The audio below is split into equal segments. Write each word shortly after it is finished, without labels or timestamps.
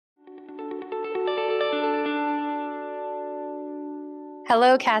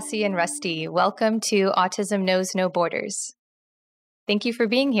Hello, Cassie and Rusty. Welcome to Autism Knows No Borders. Thank you for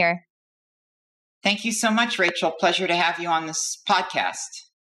being here. Thank you so much, Rachel. Pleasure to have you on this podcast.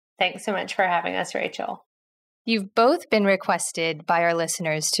 Thanks so much for having us, Rachel. You've both been requested by our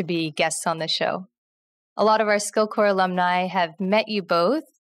listeners to be guests on the show. A lot of our SkillCorps alumni have met you both,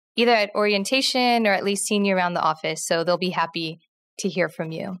 either at orientation or at least seen you around the office, so they'll be happy to hear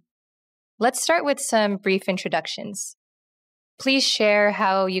from you. Let's start with some brief introductions. Please share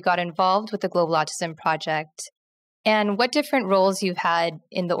how you got involved with the Global Autism Project and what different roles you've had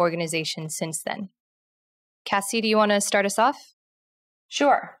in the organization since then. Cassie, do you want to start us off?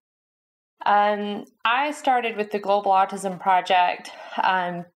 Sure. I started with the Global Autism Project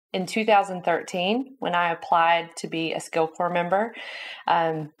in 2013 when I applied to be a SkillCorps member.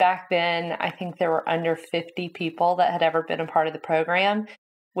 Back then, I think there were under 50 people that had ever been a part of the program,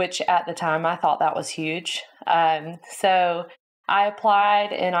 which at the time I thought that was huge. So I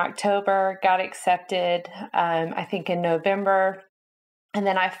applied in October, got accepted, I think in November, and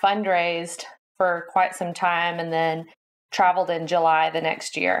then I fundraised for quite some time and then traveled in July the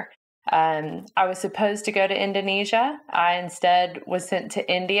next year. I was supposed to go to Indonesia. I instead was sent to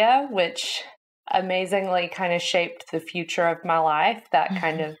India, which amazingly kind of shaped the future of my life, that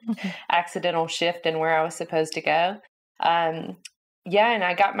kind of accidental shift in where I was supposed to go. And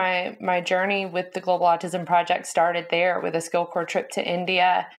I got my journey with the Global Autism Project started there with a SkillCorps trip to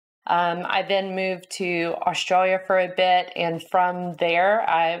India. I then moved to Australia for a bit, and from there,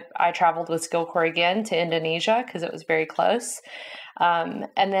 I traveled with SkillCorps again to Indonesia because it was very close. And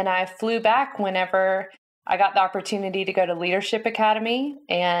then I flew back whenever I got the opportunity to go to Leadership Academy,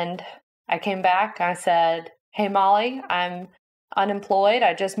 and I came back. I said, "Hey, Molly, I'm unemployed.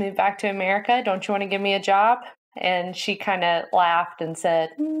 I just moved back to America. Don't you want to give me a job?" And she kind of laughed and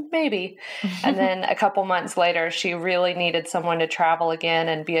said, "Maybe." And then a couple months later, she really needed someone to travel again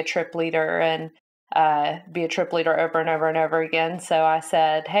and be a trip leader and be a trip leader over and over and over again. So I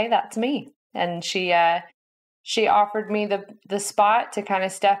said, "Hey, that's me." And she offered me the spot to kind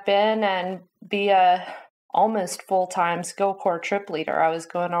of step in and be a almost full-time SkillCorps trip leader. I was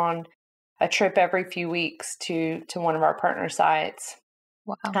going on a trip every few weeks to one of our partner sites.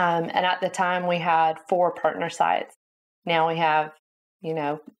 Wow. And at the time we had 4 partner sites. Now we have,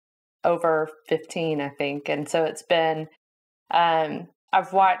 over 15, I think. And so it's been,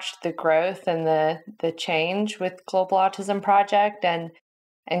 I've watched the growth and the change with Global Autism Project and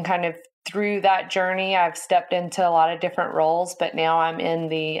kind of through that journey, I've stepped into a lot of different roles, but now I'm in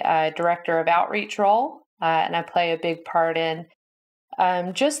the Director of Outreach role. And I play a big part in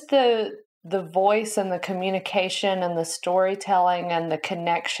just the voice and the communication and the storytelling and the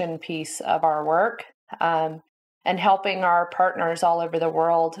connection piece of our work, and helping our partners all over the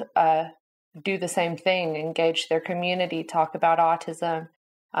world do the same thing, engage their community, talk about autism,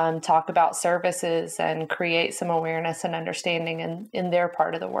 talk about services, and create some awareness and understanding in their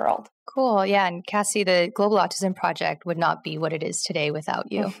part of the world. Cool. Yeah. And Cassie, the Global Autism Project would not be what it is today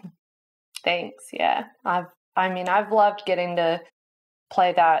without you. Thanks. Yeah. I've loved getting to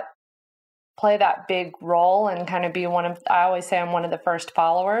play that big role and kind of be I always say I'm one of the first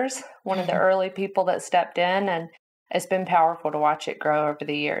followers, one of the early people that stepped in, and it's been powerful to watch it grow over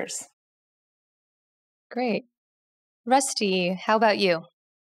the years. Great. Rusty, how about you?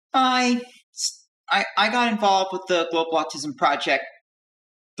 I got involved with the Global Autism Project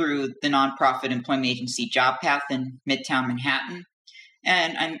through the nonprofit employment agency JobPath in Midtown Manhattan.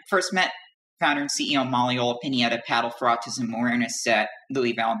 And I first met founder and CEO Molly Olapini at a Paddle for Autism Awareness at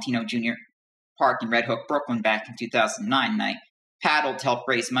Louis Valentino Jr. Park in Red Hook, Brooklyn back in 2009. And I paddled to help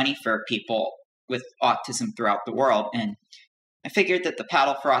raise money for people with autism throughout the world. And I figured that the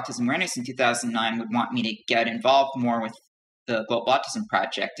Paddle for Autism Awareness in 2009 would want me to get involved more with the Global Autism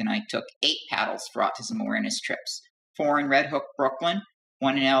Project. And I took 8 paddles for autism awareness trips, 4 in Red Hook, Brooklyn,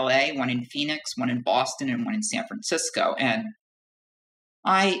 1 in LA, 1 in Phoenix, 1 in Boston, and 1 in San Francisco. And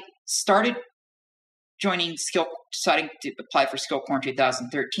I started joining deciding to apply for SkillCorps in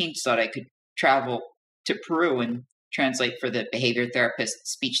 2013 so that I could travel to Peru and translate for the behavior therapists,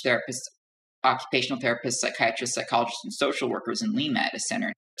 speech therapists, occupational therapists, psychiatrists, psychologists, and social workers in Lima at a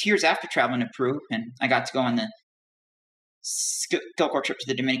center. 2 years after traveling to Peru, and I got to go on the SkillCorps trip to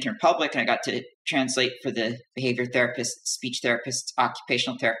the Dominican Republic, and I got to translate for the behavior therapists, speech therapists,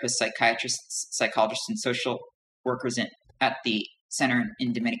 occupational therapists, psychiatrists, psychologists, and social workers at the center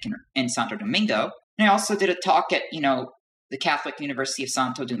in Santo Domingo. And I also did a talk at, the Catholic University of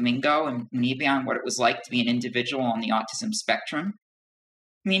Santo Domingo and Munibia on what it was like to be an individual on the autism spectrum.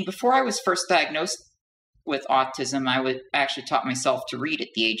 Before I was first diagnosed with autism, I actually taught myself to read at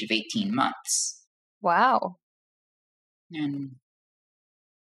the age of 18 months. Wow. And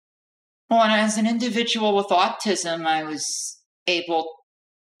Well, and as an individual with autism, I was able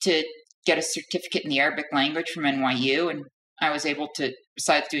to get a certificate in the Arabic language from NYU, and I was able to,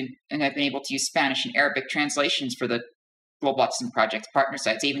 and I've been able to use Spanish and Arabic translations for the Global Autism Project partner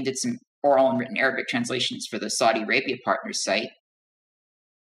sites. I even did some oral and written Arabic translations for the Saudi Arabia partner site.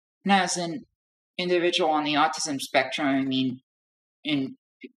 And as an individual on the autism spectrum, I mean, in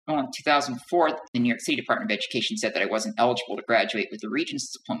 2004, the New York City Department of Education said that I wasn't eligible to graduate with a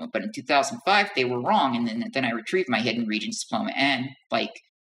Regents diploma, but in 2005, they were wrong, and then I retrieved my hidden Regents diploma, and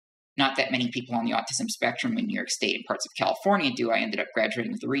not that many people on the autism spectrum in New York State and parts of California do. I ended up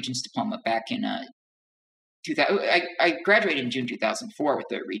graduating with a Regents diploma back in 2000. I graduated in June 2004 with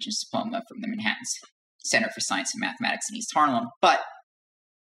the Regents diploma from the Manhattan Center for Science and Mathematics in East Harlem, but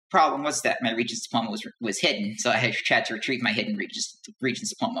problem was that my Regents diploma was hidden, so I had to retrieve my hidden Regents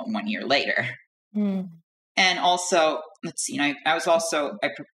diploma 1 year later. And also, let's see, I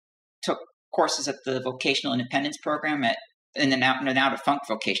took courses at the Vocational Independence Program in the now defunct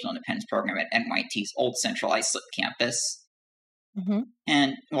Vocational Independence Program at NYT's old Central Islip campus.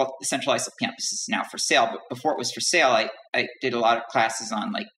 And well, the Central Islip campus is now for sale, but before it was for sale, I did a lot of classes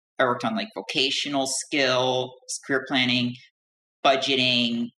on I worked on vocational skills, career planning,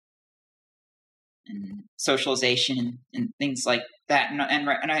 budgeting, and socialization and things like that.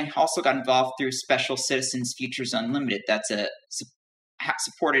 And I also got involved through Special Citizens Futures Unlimited. That's a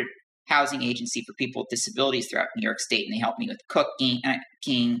supported housing agency for people with disabilities throughout New York State. And they helped me with cooking,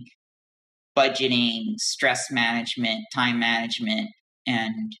 budgeting, stress management, time management.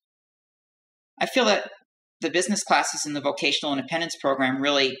 And I feel that the business classes in the Vocational Independence Program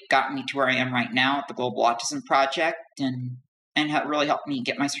really got me to where I am right now at the Global Autism Project, and really helped me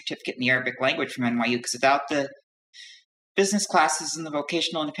get my certificate in the Arabic language from NYU, because without the business classes in the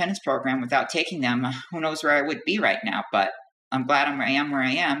Vocational Independence Program, without taking them, who knows where I would be right now. But I'm glad I am where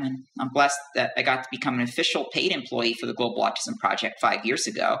I am, and I'm blessed that I got to become an official paid employee for the Global Autism Project 5 years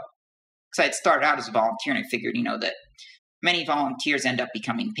ago. Because I'd started out as a volunteer, and I figured, that many volunteers end up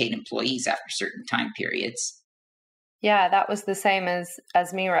becoming paid employees after certain time periods. Yeah, that was the same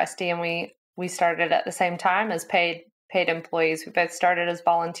as me, Rusty, and we started at the same time as paid employees. We both started as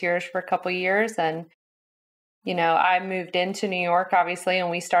volunteers for a couple of years, and I moved into New York, obviously, and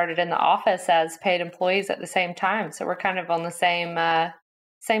we started in the office as paid employees at the same time. So we're kind of on the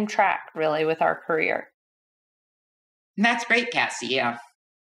same track, really, with our career. And that's great, Cassie. Yeah.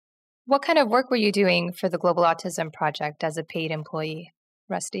 What kind of work were you doing for the Global Autism Project as a paid employee,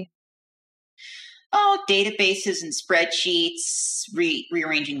 Rusty? Oh, databases and spreadsheets,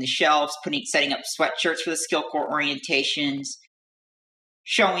 rearranging the shelves, setting up sweatshirts for the SkillCorps orientations,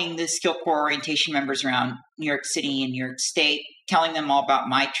 showing the SkillCorps orientation members around New York City and New York State, telling them all about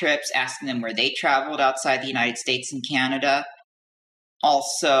my trips, asking them where they traveled outside the United States and Canada.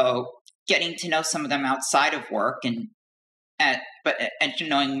 Also, getting to know some of them outside of work and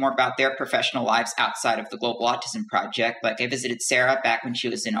knowing more about their professional lives outside of the Global Autism Project. I visited Sarah back when she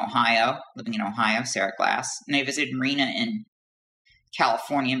was in Ohio, living in Ohio, Sarah Glass. And I visited Marina in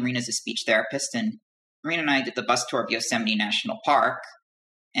California. Marina's a speech therapist. And Marina and I did the bus tour of Yosemite National Park.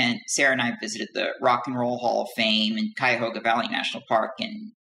 And Sarah and I visited the Rock and Roll Hall of Fame and Cuyahoga Valley National Park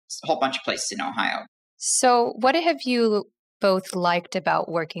and a whole bunch of places in Ohio. So what have you both liked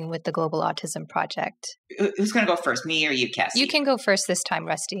about working with the Global Autism Project? Who's going to go first, me or you, Cassie? You can go first this time,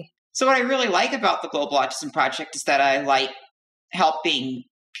 Rusty. So what I really like about the Global Autism Project is that I like helping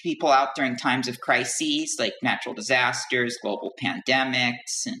people out during times of crises like natural disasters, global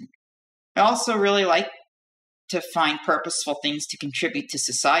pandemics. And I also really like to find purposeful things to contribute to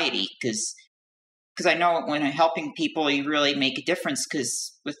society, because I know when I'm helping people, you really make a difference,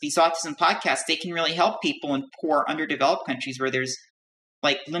 because with these autism podcasts, they can really help people in poor, underdeveloped countries where there's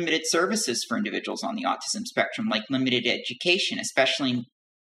limited services for individuals on the autism spectrum, limited education, especially in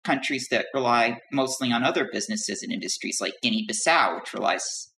countries that rely mostly on other businesses and industries like Guinea-Bissau, which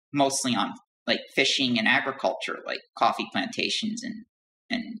relies mostly on fishing and agriculture, like coffee plantations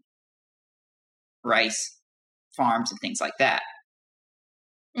and rice farms and things like that.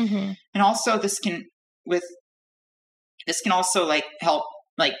 Mm-hmm. And also this can also help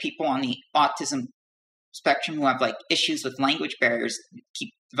people on the autism spectrum who have issues with language barriers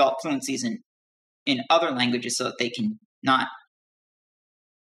develop fluencies in other languages so that they can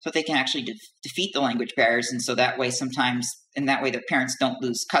actually defeat the language barriers. And so that way their parents don't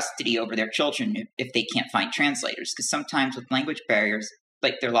lose custody over their children if they can't find translators. Because sometimes with language barriers,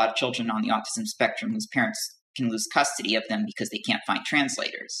 there are a lot of children on the autism spectrum whose parents can lose custody of them because they can't find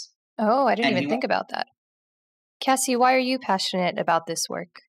translators. Oh, I didn't even think about that. Cassie, why are you passionate about this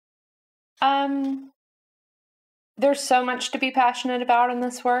work? there's so much to be passionate about in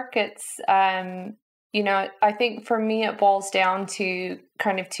this work. It's, I think for me, it boils down to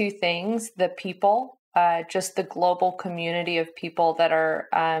kind of two things: the people, just the global community of people that are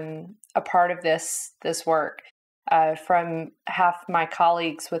a part of this work. From half my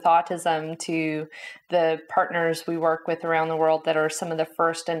colleagues with autism to the partners we work with around the world that are some of the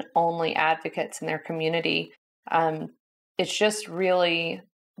first and only advocates in their community. It's just really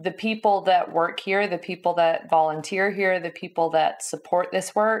the people that work here, the people that volunteer here, the people that support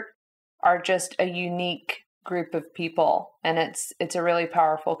this work are just a unique group of people. And it's a really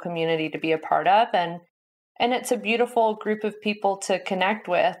powerful community to be a part of. And it's a beautiful group of people to connect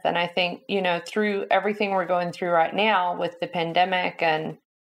with. And I think, through everything we're going through right now with the pandemic and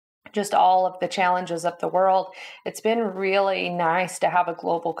just all of the challenges of the world, it's been really nice to have a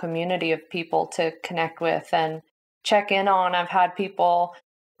global community of people to connect with and check in on. I've had people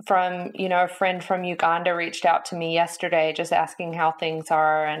from, a friend from Uganda reached out to me yesterday just asking how things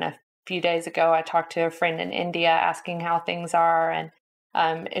are. And a few days ago, I talked to a friend in India asking how things are. And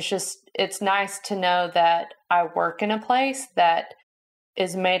it's nice to know that I work in a place that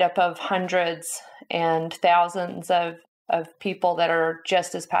is made up of hundreds and thousands of people that are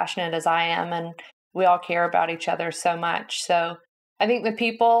just as passionate as I am, and we all care about each other so much. So I think the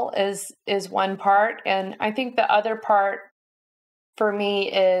people is one part, and I think the other part for me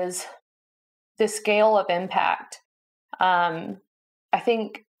is the scale of impact. I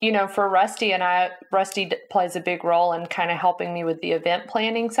think, for Rusty and I, Rusty plays a big role in kind of helping me with the event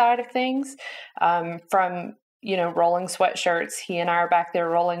planning side of things. From, rolling sweatshirts. He and I are back there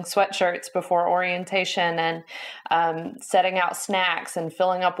rolling sweatshirts before orientation and setting out snacks and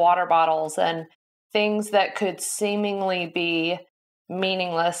filling up water bottles and things that could seemingly be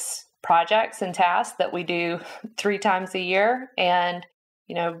meaningless projects and tasks that we do 3 times a year. And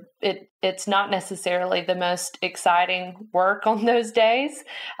it's not necessarily the most exciting work on those days,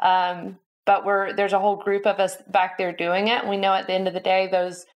 but there's a whole group of us back there doing it. And we know at the end of the day,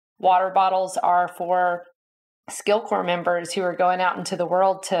 those water bottles are for SkillCorps members who are going out into the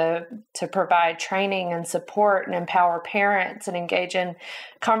world to provide training and support and empower parents and engage in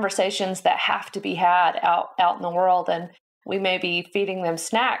conversations that have to be had out in the world. And we may be feeding them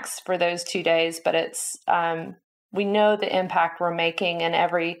snacks for those 2 days, but it's we know the impact we're making in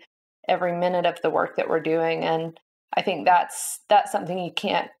every minute of the work that we're doing. And I think that's something you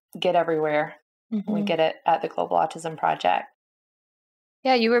can't get everywhere. Mm-hmm. We get it at the Global Autism Project.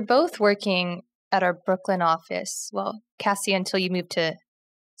 Yeah, you were both working at our Brooklyn office. Well, Cassie until you moved to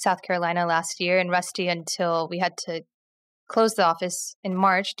South Carolina last year, and Rusty until we had to close the office in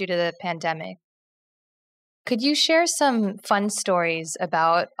March due to the pandemic. Could you share some fun stories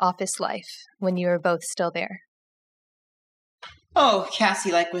about office life when you were both still there? Oh,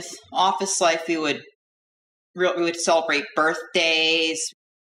 Cassie, like with office life, we would celebrate birthdays.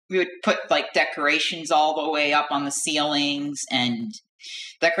 We would put like decorations all the way up on the ceilings and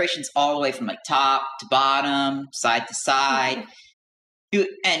decorations all the way from like top to bottom, side to side.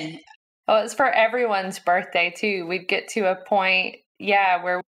 And it's for everyone's birthday too. We'd get to a point,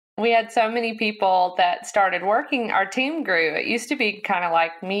 where we had so many people that started working. Our team grew. It used to be kind of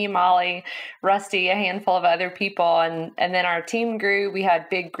like me, Molly, Rusty, a handful of other people. And then our team grew. We had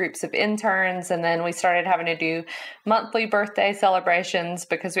big groups of interns. And then we started having to do monthly birthday celebrations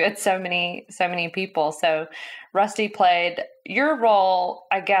because we had so many people. So Rusty played your role,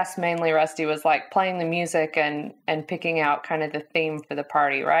 I guess mainly Rusty was like playing the music and picking out kind of the theme for the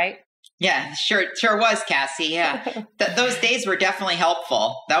party, right? Yeah, sure was, Cassie. Yeah, those days were definitely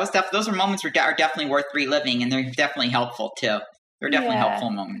helpful. Those were moments are definitely worth reliving, and they're definitely helpful too. They're definitely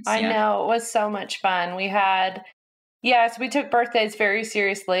helpful moments. I know, it was so much fun. We had, so we took birthdays very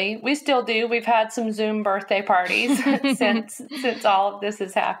seriously. We still do. We've had some Zoom birthday parties since all of this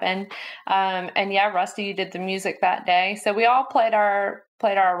has happened. And Rusty, you did the music that day, so we all played our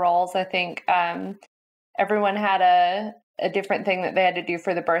roles. I think everyone had a different thing that they had to do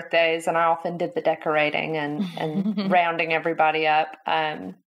for the birthdays, and I often did the decorating and rounding everybody up.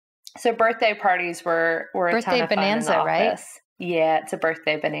 So birthday parties were a birthday ton of bonanza, fun in the right? office. Yeah, it's a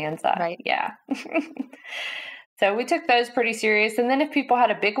birthday bonanza. Right. Yeah. So we took those pretty serious. And then if people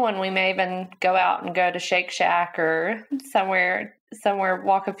had a big one, we may even go out and go to Shake Shack or somewhere,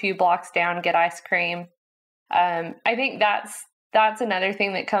 walk a few blocks down, get ice cream. I think that's another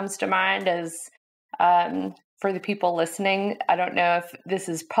thing that comes to mind is, for the people listening, I don't know if this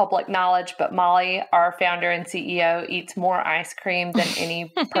is public knowledge, but Molly, our founder and CEO, eats more ice cream than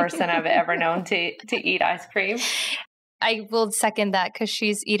any person I've ever known to eat ice cream. I will second that because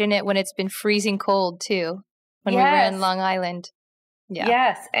she's eaten it when it's been freezing cold too, when we were in Long Island. Yeah.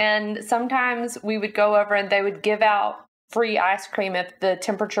 Yes. And sometimes we would go over and they would give out free ice cream if the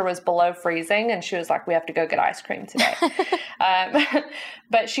temperature was below freezing. And she was like, we have to go get ice cream today.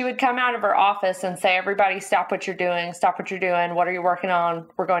 But she would come out of her office and say, everybody stop what you're doing. Stop what you're doing. What are you working on?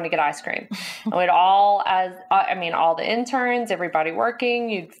 We're going to get ice cream. And we'd all the interns, everybody working,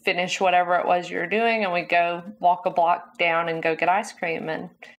 you'd finish whatever it was you were doing. And we'd go walk a block down and go get ice cream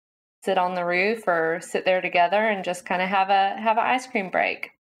and sit on the roof or sit there together and just kind of have an ice cream break.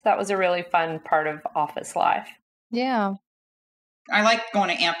 That was a really fun part of office life. Yeah. I liked going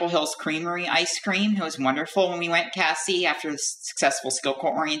to Ample Hills Creamery ice cream. It was wonderful when we went, Cassie, after the successful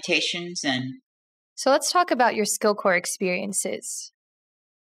SkillCorps orientations. And so let's talk about your SkillCorps experiences.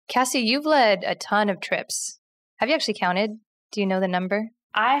 Cassie, you've led a ton of trips. Have you actually counted? Do you know the number?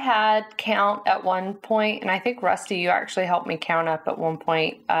 I had count at one point, and I think Rusty, you actually helped me count up at one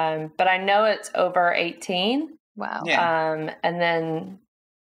point. But I know it's over 18. Wow. Yeah. And then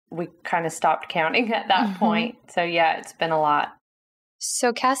we kind of stopped counting at that point. So yeah, it's been a lot.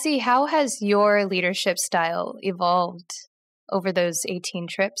 So Cassie, how has your leadership style evolved over those 18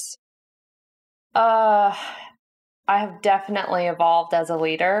 trips? I have definitely evolved as a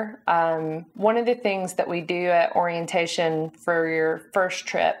leader. One of the things that we do at orientation for your first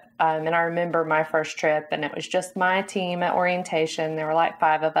trip, and I remember my first trip, and it was just my team at orientation. There were like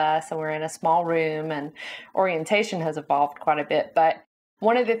 5 of us, and we're in a small room, and orientation has evolved quite a bit. But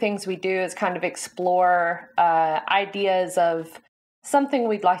one of the things we do is kind of explore ideas of something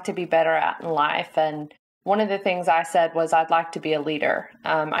we'd like to be better at in life. And one of the things I said was I'd like to be a leader.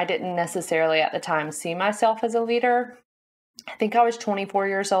 I didn't necessarily at the time see myself as a leader. I think I was 24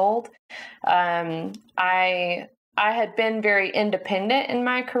 years old. I had been very independent in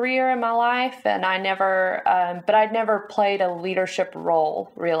my career in my life, and but I'd never played a leadership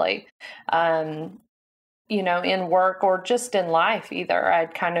role really. In work or just in life either.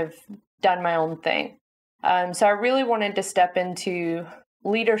 I'd kind of done my own thing. So I really wanted to step into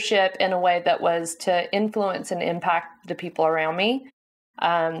leadership in a way that was to influence and impact the people around me.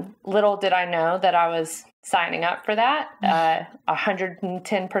 Little did I know that I was signing up for that,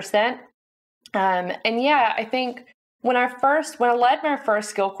 110%. And yeah, I think when I led my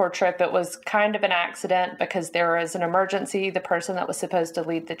first SkillCorps trip, it was kind of an accident because there was an emergency. The person that was supposed to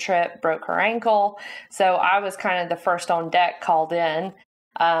lead the trip broke her ankle. So I was kind of the first on deck called in.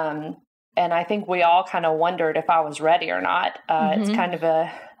 And I think we all kind of wondered if I was ready or not. It's kind of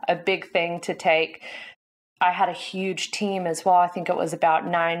a big thing to take. I had a huge team as well. I think it was about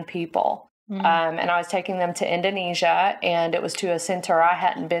 9 people. And I was taking them to Indonesia, and it was to a center I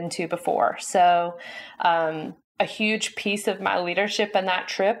hadn't been to before. So a huge piece of my leadership in that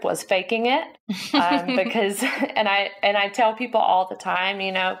trip was faking it, because, and I tell people all the time,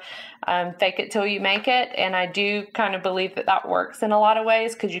 fake it till you make it. And I do kind of believe that works in a lot of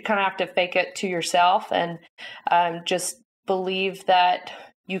ways, because you kind of have to fake it to yourself and just believe that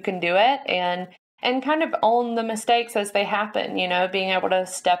you can do it and kind of own the mistakes as they happen, being able to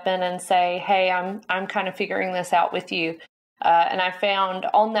step in and say, hey, I'm kind of figuring this out with you. And I found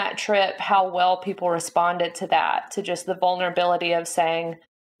on that trip how well people responded to that, to just the vulnerability of saying,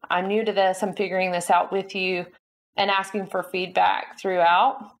 I'm new to this, I'm figuring this out with you, and asking for feedback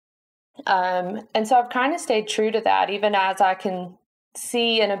throughout. And so I've kind of stayed true to that, even as I can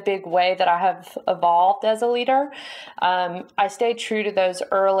see in a big way that I have evolved as a leader. I stayed true to those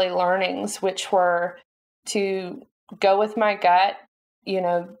early learnings, which were to go with my gut,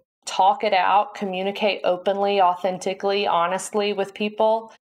 talk it out, communicate openly, authentically, honestly with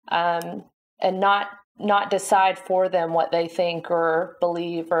people, and not decide for them what they think or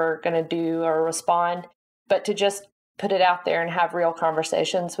believe or going to do or respond, but to just put it out there and have real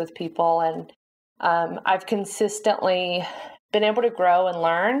conversations with people. And I've consistently been able to grow and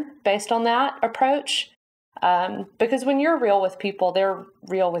learn based on that approach, because when you're real with people, they're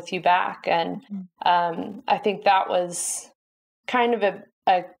real with you back. And I think that was kind of a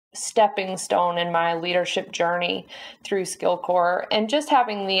stepping stone in my leadership journey through SkillCorps, and just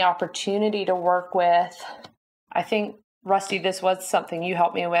having the opportunity to work with, I think, Rusty, this was something you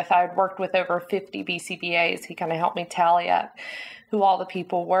helped me with. I had worked with over 50 BCBAs. He kind of helped me tally up who all the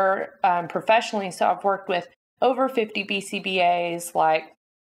people were professionally. So I've worked with over 50 BCBAs, like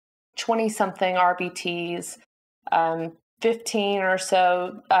 20-something RBTs, 15 or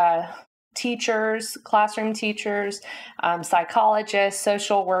so teachers, classroom teachers, psychologists,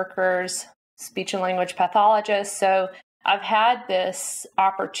 social workers, speech and language pathologists. So I've had this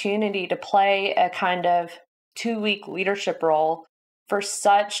opportunity to play a kind of 2-week leadership role for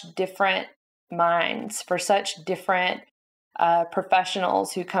such different minds, for such different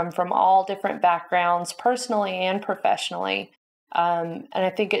professionals who come from all different backgrounds, personally and professionally. And I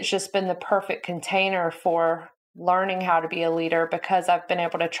think it's just been the perfect container for learning how to be a leader, because I've been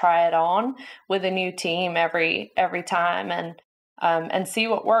able to try it on with a new team every time and see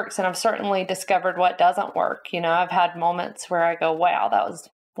what works. And I've certainly discovered what doesn't work. I've had moments where I go, wow, that was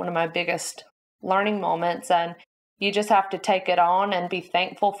one of my biggest learning moments. And you just have to take it on and be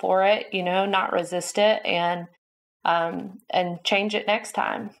thankful for it, not resist it, and change it next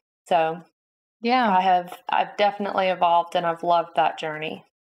time. So yeah, I've definitely evolved, and I've loved that journey.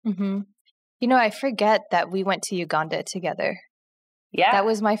 Mm-hmm. I forget that we went to Uganda together. Yeah. That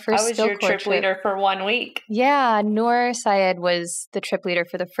was my first I was SkillCorps your trip leader for 1 week. Yeah, Noor Syed was the trip leader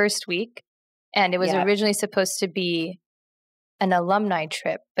for the first week. And it was originally supposed to be an alumni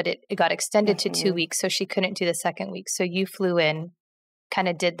trip, but it got extended to 2 weeks, so she couldn't do the second week. So you flew in, kind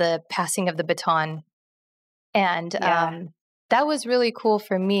of did the passing of the baton. And that was really cool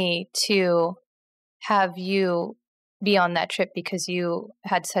for me to have you be on that trip, because you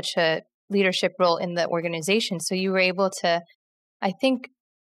had such a leadership role in the organization. So you were able to, I think,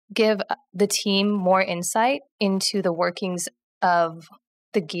 give the team more insight into the workings of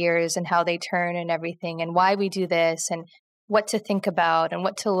the gears and how they turn and everything, and why we do this and what to think about and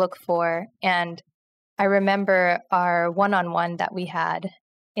what to look for. And I remember our one-on-one that we had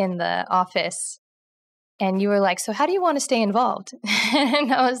in the office, and you were like, so how do you want to stay involved?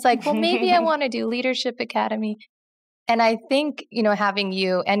 And I was like, well, maybe I want to do Leadership Academy. And I think, having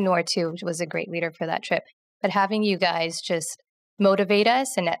you, and Noor too, was a great leader for that trip, but having you guys just motivate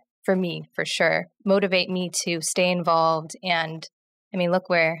us, and for me, for sure, motivate me to stay involved. And I mean, look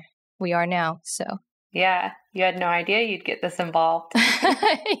where we are now. So yeah, you had no idea you'd get this involved.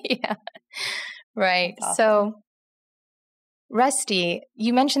 Yeah, right. Awesome. So Rusty,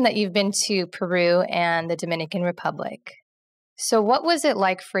 you mentioned that you've been to Peru and the Dominican Republic. So what was it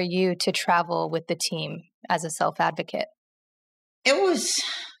like for you to travel with the team as a self-advocate? It was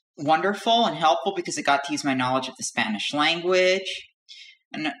wonderful and helpful because I got to use my knowledge of the Spanish language.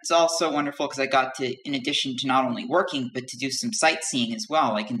 And it's also wonderful because I got to, in addition to not only working, but to do some sightseeing as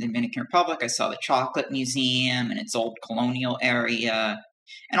well. Like in the Dominican Republic, I saw the Chocolate Museum and its old colonial area,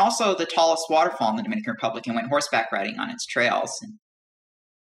 and also the tallest waterfall in the Dominican Republic, and went horseback riding on its trails. And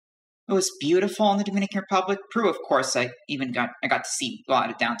it was beautiful in the Dominican Republic. Peru, of course, I got to see a lot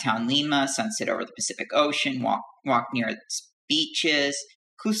of downtown Lima, sunset over the Pacific Ocean, walk near its beaches.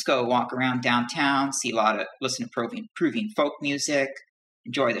 Cusco, walk around downtown, listen to Peruvian folk music,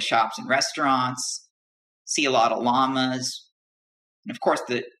 enjoy the shops and restaurants, see a lot of llamas. And of course,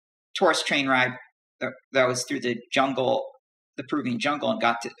 the tourist train ride that was through the jungle, the Peruvian jungle, and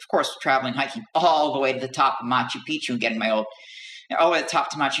got to, of course, hiking all the way to the top of Machu Picchu and getting all the way to the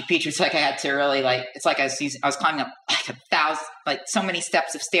top to Machu Picchu. It's like I had to really it's like I was climbing up like 1,000, so many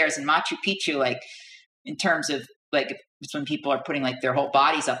steps of stairs in Machu Picchu, like in terms of it's when people are putting their whole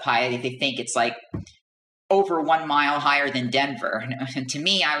bodies up high, they think it's over 1 mile higher than Denver. And to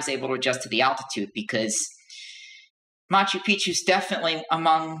me, I was able to adjust to the altitude because Machu Picchu is definitely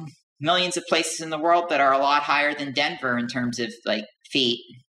among millions of places in the world that are a lot higher than Denver in terms of feet,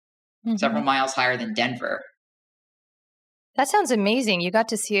 several miles higher than Denver. That sounds amazing. You got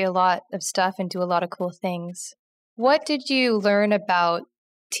to see a lot of stuff and do a lot of cool things. What did you learn about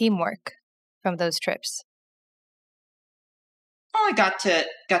teamwork from those trips? Well, I got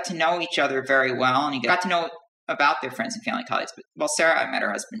to know each other very well, and you got to know about their friends and family colleagues. But Sarah, I met her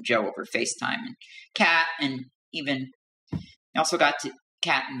husband Joe over FaceTime, and Kat, and even I also got to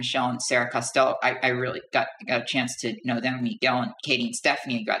Kat and Michelle and Sarah Costello. I really got a chance to know them. Miguel and Katie and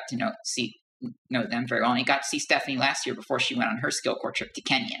Stephanie, I got to know them very well. And I got to see Stephanie last year before she went on her SkillCorps trip to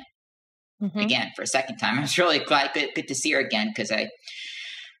Kenya again for a second time. I was really glad, good to see her again, because I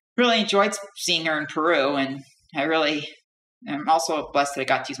really enjoyed seeing her in Peru, and I'm also blessed that I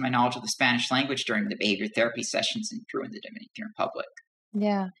got to use my knowledge of the Spanish language during the behavior therapy sessions in Peru and the Dominican Republic.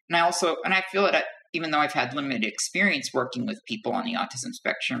 Yeah. And I feel that even though I've had limited experience working with people on the autism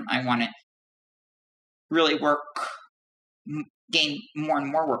spectrum, I want to really gain more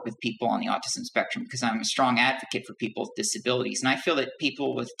and more work with people on the autism spectrum, because I'm a strong advocate for people with disabilities. And I feel that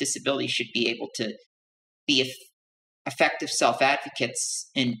people with disabilities should be able to be effective self-advocates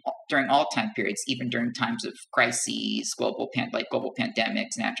during all time periods, even during times of crises, global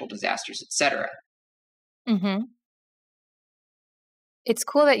pandemics, natural disasters, etc. Mm-hmm. It's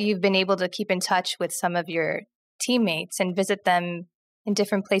cool that you've been able to keep in touch with some of your teammates and visit them in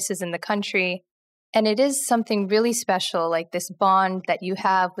different places in the country. And it is something really special, like this bond that you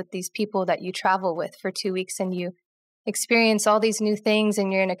have with these people that you travel with for 2 weeks, and you experience all these new things,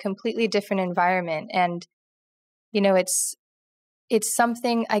 and you're in a completely different environment. And, it's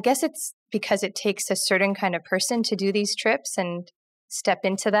something, I guess it's because it takes a certain kind of person to do these trips and step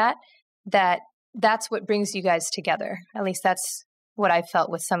into that's what brings you guys together. At least that's what I felt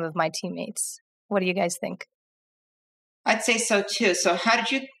with some of my teammates. What do you guys think? I'd say so too. So how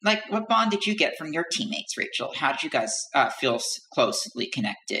did you, what bond did you get from your teammates, Rachel? How did you guys feel closely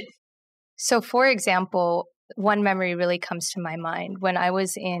connected? So for example, one memory really comes to my mind. When I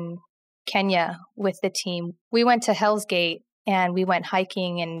was in Kenya with the team, we went to Hell's Gate and we went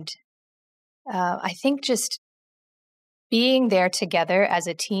hiking, and I think just being there together as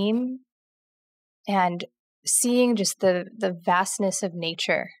a team and seeing just the vastness of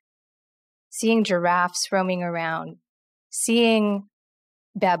nature, seeing giraffes roaming around, seeing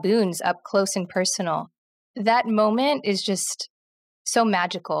baboons up close and personal, that moment is just so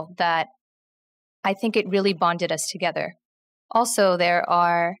magical that I think it really bonded us together. Also, there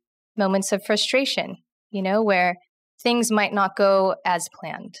are moments of frustration, where things might not go as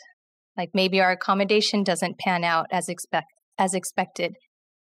planned. Like maybe our accommodation doesn't pan out as expected.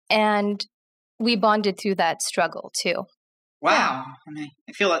 And we bonded through that struggle too. Wow. Yeah.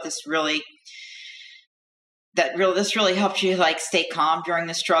 I feel like this really helped you stay calm during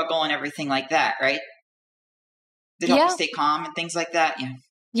the struggle and everything like that, right? Did it help you stay calm and things like that? Yeah.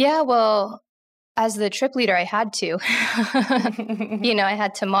 Yeah, well, as the trip leader, I had to. I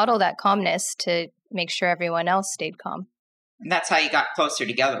had to model that calmness to make sure everyone else stayed calm. And that's how you got closer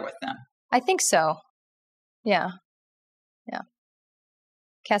together with them. I think so. Yeah.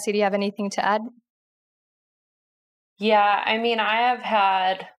 Cassie, do you have anything to add? Yeah, I have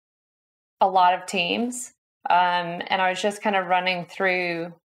had a lot of teams, and I was just kind of running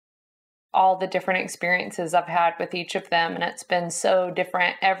through all the different experiences I've had with each of them, and it's been so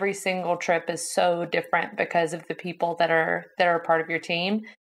different. Every single trip is so different because of the people that are part of your team.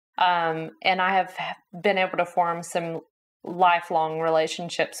 And I have been able to form some lifelong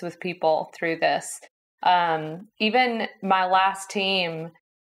relationships with people through this. Even my last team,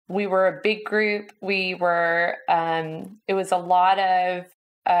 we were a big group. We were, it was a lot of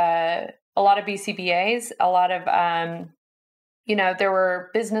BCBAs, a lot of, there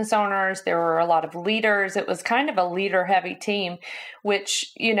were business owners, there were a lot of leaders. It was kind of a leader-heavy team,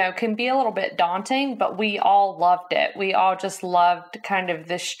 which, can be a little bit daunting, but we all loved it. We all just loved kind of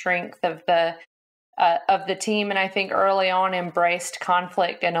the strength of the team. And I think early on embraced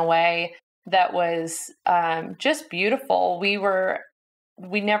conflict in a way that was just beautiful. We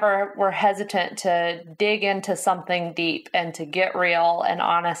never were hesitant to dig into something deep and to get real and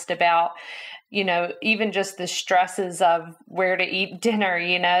honest about, even just the stresses of where to eat dinner,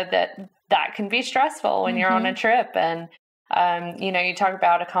 that can be stressful when you're on a trip. And, you talk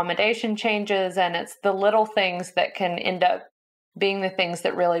about accommodation changes, and it's the little things that can end up being the things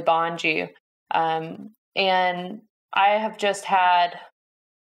that really bond you. And I have just had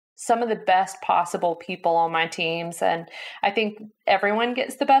some of the best possible people on my teams. And I think everyone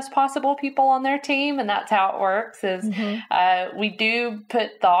gets the best possible people on their team. And that's how it works is we do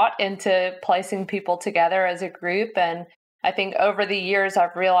put thought into placing people together as a group. And I think over the years,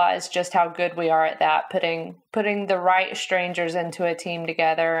 I've realized just how good we are at that, putting the right strangers into a team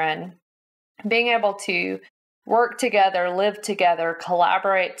together and being able to work together, live together,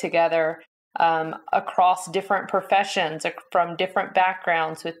 collaborate together, across different professions, from different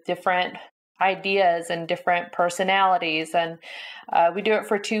backgrounds with different ideas and different personalities. And we do it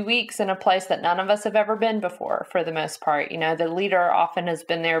for 2 weeks in a place that none of us have ever been before, for the most part. The leader often has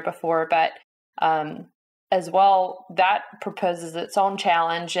been there before, but as well, that proposes its own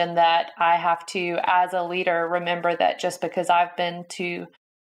challenge in that I have to, as a leader, remember that just because I've been to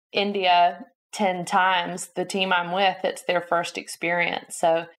India 10 times, the team I'm with, it's their first experience.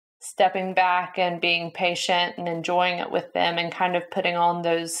 So stepping back and being patient and enjoying it with them and kind of putting on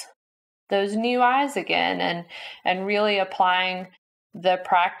those new eyes again and really applying the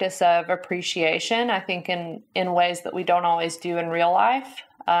practice of appreciation, I think in ways that we don't always do in real life.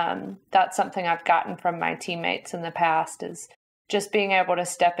 That's something I've gotten from my teammates in the past, is just being able to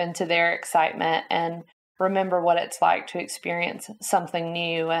step into their excitement and remember what it's like to experience something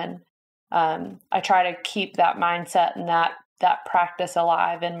new. And I try to keep that mindset and that practice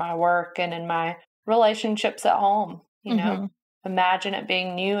alive in my work and in my relationships at home. Imagine it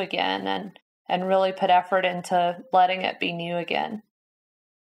being new again and really put effort into letting it be new again.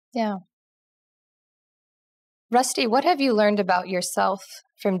 Yeah. Rusty, what have you learned about yourself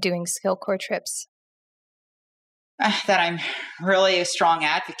from doing SkillCorps trips? That I'm really a strong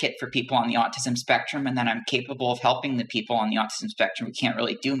advocate for people on the autism spectrum, and that I'm capable of helping the people on the autism spectrum who can't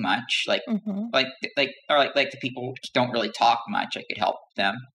really do much, like the people who don't really talk much. I could help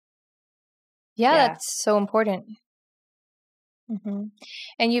them. Yeah, that's so important. Mm-hmm.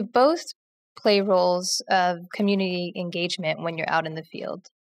 And you both play roles of community engagement when you're out in the field.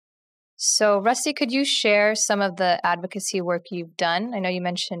 So, Rusty, could you share some of the advocacy work you've done? I know you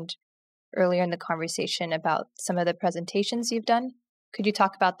mentioned earlier in the conversation about some of the presentations you've done. Could you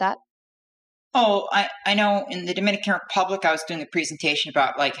talk about that? Oh, I know in the Dominican Republic, I was doing a presentation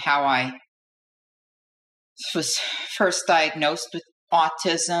about like how I was first diagnosed with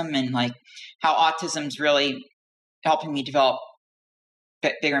autism and like how autism's really helping me develop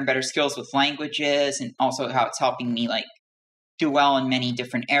bigger and better skills with languages, and also how it's helping me like do well in many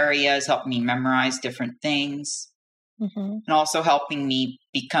different areas, helping me memorize different things, and also helping me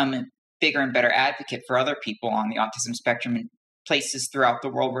become a bigger and better advocate for other people on the autism spectrum in places throughout the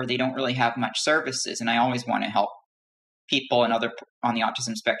world where they don't really have much services. And I always want to help people and other on the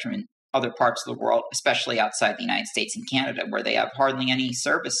autism spectrum in other parts of the world, especially outside the United States and Canada, where they have hardly any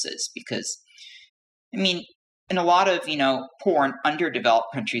services. Because, I mean, in a lot of poor and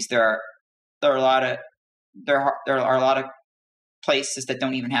underdeveloped countries, there are a lot of places that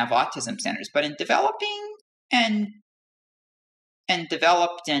don't even have autism centers. But in developing and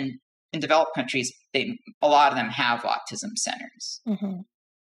developed countries, a lot of them have autism centers. Mm-hmm.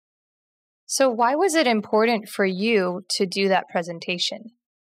 So why was it important for you to do that presentation?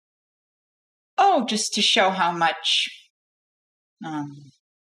 Oh, just to show how much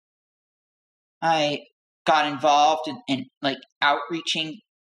I got involved in like outreaching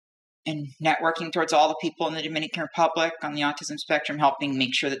and networking towards all the people in the Dominican Republic on the autism spectrum, helping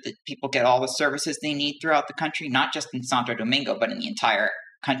make sure that the people get all the services they need throughout the country, not just in Santo Domingo, but in the entire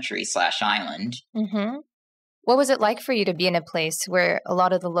country/island. Mm-hmm. What was it like for you to be in a place where a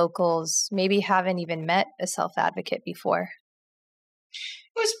lot of the locals maybe haven't even met a self-advocate before?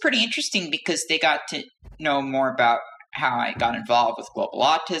 It was pretty interesting because they got to know more about how I got involved with Global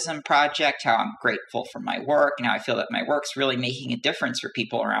Autism Project, how I'm grateful for my work, and how I feel that my work's really making a difference for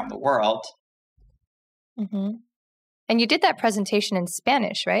people around the world. Mm-hmm. And you did that presentation in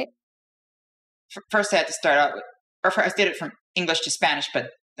Spanish, right? First, I had to start out with, or first I did it from English to Spanish,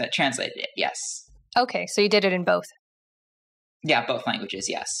 but that translated it, yes. Okay, so you did it in both? Yeah, both languages,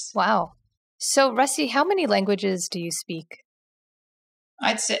 yes. Wow. So, Rusty, how many languages do you speak?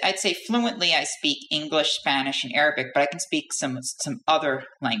 I'd say fluently I speak English, Spanish, and Arabic, but I can speak some other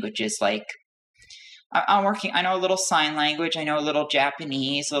languages. Like I know a little sign language, I know a little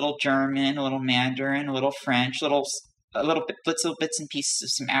Japanese, a little German, a little Mandarin, a little French, little bits and pieces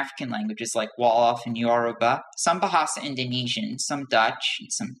of some African languages like Wolof and Yoruba, some Bahasa Indonesian, some Dutch,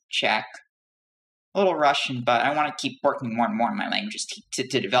 and some Czech, a little Russian. But I want to keep working more and more on my languages to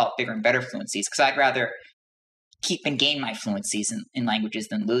develop bigger and better fluencies, because I'd rather keep and gain my fluencies in languages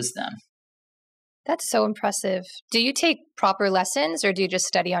than lose them. That's so impressive. Do you take proper lessons or do you just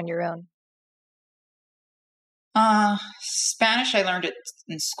study on your own? Spanish I learned it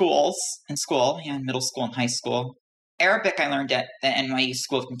in school, in middle school and high school. Arabic I learned at the NYU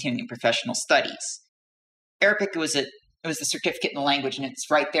School of Continuing Professional Studies. Arabic it was the certificate in the language, and it's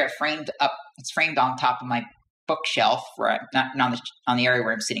right there framed up. It's framed on top of my bookshelf, where I'm not on the area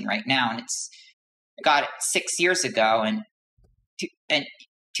where I'm sitting right now, and I got it 6 years ago, and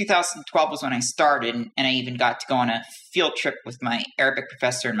 2012 was when I started, and I even got to go on a field trip with my Arabic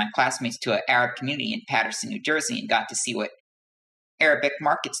professor and my classmates to an Arab community in Paterson, New Jersey, and got to see what Arabic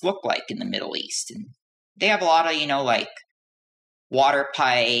markets look like in the Middle East. And they have a lot of, like water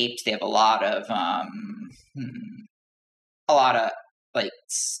pipes. They have a lot of like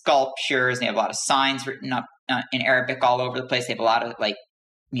sculptures. They have a lot of signs written up in Arabic all over the place. They have a lot of like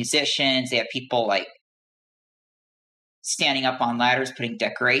musicians. They have people like standing up on ladders, putting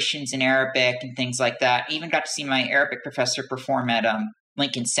decorations in Arabic and things like that. I even got to see my Arabic professor perform at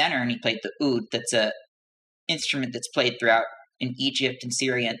Lincoln Center, and he played the oud. That's a instrument that's played throughout in Egypt and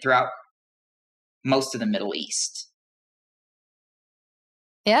Syria and throughout most of the Middle East.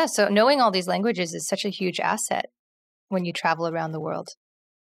 Yeah, so knowing all these languages is such a huge asset when you travel around the world.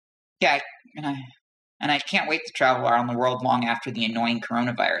 Yeah, and I can't wait to travel around the world long after the annoying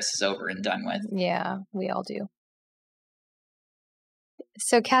coronavirus is over and done with. Yeah, we all do.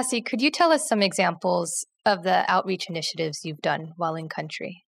 So, Cassie, could you tell us some examples of the outreach initiatives you've done while in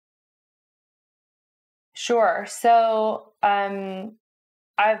country? Sure. So,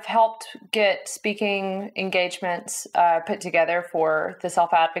 I've helped get speaking engagements put together for the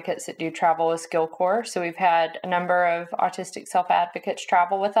self-advocates that do travel with SkillCorps. So we've had a number of autistic self-advocates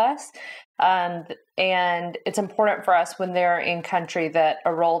travel with us. And it's important for us when they're in country that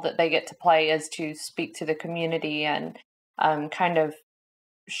a role that they get to play is to speak to the community and kind of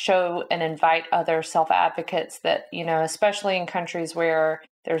show and invite other self-advocates that, especially in countries where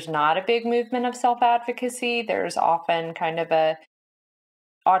there's not a big movement of self-advocacy. There's often kind of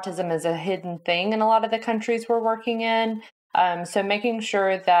autism is a hidden thing in a lot of the countries we're working in. So making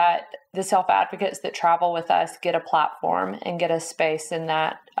sure that the self-advocates that travel with us get a platform and get a space in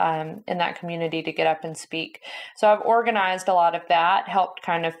that community to get up and speak. So I've organized a lot of that, helped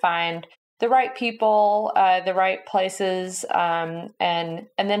kind of find the right people, the right places, and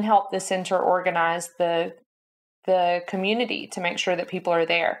then help the center organize the community to make sure that people are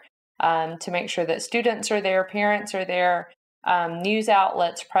there, to make sure that students are there, parents are there, news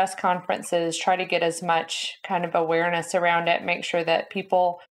outlets, press conferences, try to get as much kind of awareness around it, make sure that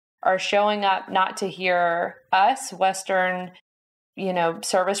people are showing up not to hear us, Western,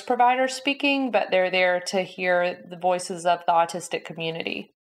 service providers speaking, but they're there to hear the voices of the autistic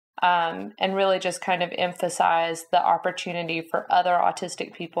community, and really just kind of emphasize the opportunity for other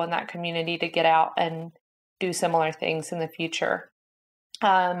autistic people in that community to get out and do similar things in the future.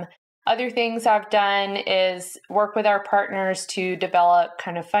 Other things I've done is work with our partners to develop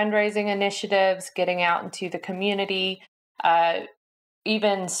kind of fundraising initiatives, getting out into the community,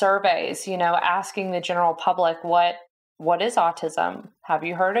 even surveys, asking the general public, what is autism? Have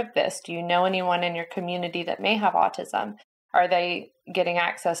you heard of this? Do you know anyone in your community that may have autism? Are they getting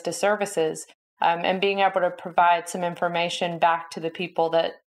access to services? And being able to provide some information back to the people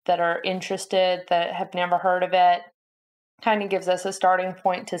that are interested, that have never heard of it, kind of gives us a starting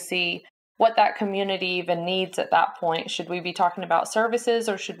point to see what that community even needs at that point. Should we be talking about services,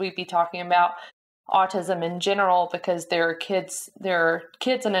 or should we be talking about autism in general? Because there are kids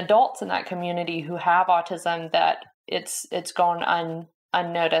and adults in that community who have autism that it's gone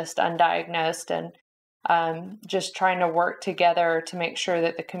unnoticed, undiagnosed, and just trying to work together to make sure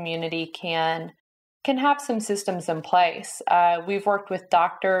that the community can have some systems in place. We've worked with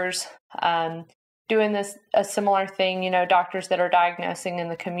doctors doing a similar thing. Doctors that are diagnosing in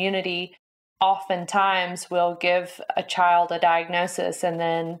the community oftentimes will give a child a diagnosis and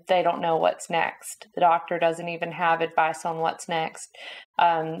then they don't know what's next. The doctor doesn't even have advice on what's next.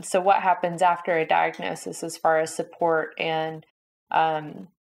 So what happens after a diagnosis as far as support and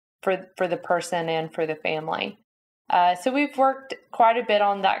for the person and for the family? So we've worked quite a bit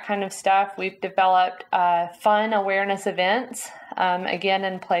on that kind of stuff. We've developed fun awareness events, again,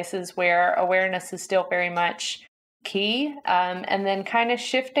 in places where awareness is still very much key, and then kind of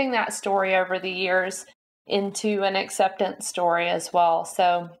shifting that story over the years into an acceptance story as well.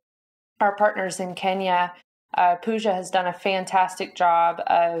 So our partners in Kenya, Pooja has done a fantastic job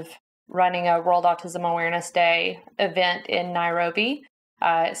of running a World Autism Awareness Day event in Nairobi.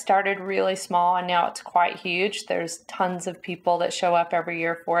 It started really small and now it's quite huge. There's tons of people that show up every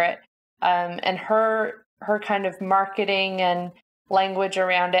year for it. And her kind of marketing and language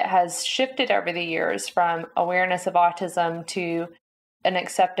around it has shifted over the years from awareness of autism to an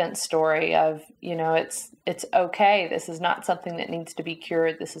acceptance story of, it's okay. This is not something that needs to be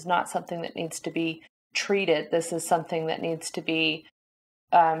cured. This is not something that needs to be treated. This is something that needs to be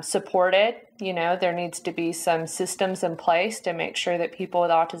supported. There needs to be some systems in place to make sure that people with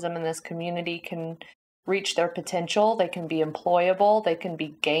autism in this community can reach their potential. They can be employable. They can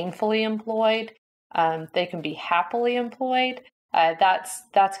be gainfully employed. They can be happily employed.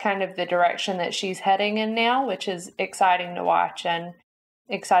 That's kind of the direction that she's heading in now, which is exciting to watch and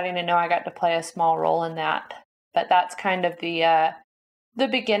exciting to know I got to play a small role in that. But that's kind of the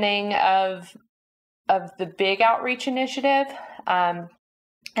beginning of the big outreach initiative.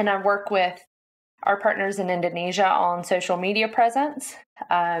 And I work with our partners in Indonesia on social media presence,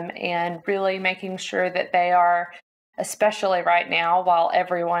 and really making sure that they are, especially right now, while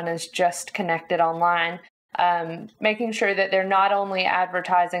everyone is just connected online, making sure that they're not only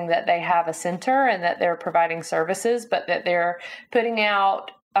advertising that they have a center and that they're providing services, but that they're putting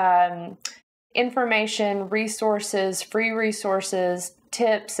out information, resources, free resources,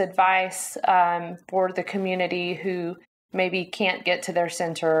 tips, advice for the community who maybe can't get to their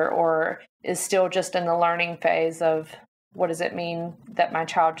center or is still just in the learning phase of what does it mean that my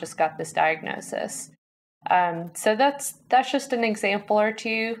child just got this diagnosis. So that's just an example or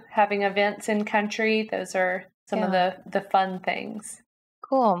two, having events in country. Those are some of the fun things.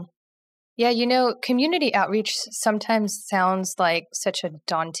 Cool. Yeah, community outreach sometimes sounds like such a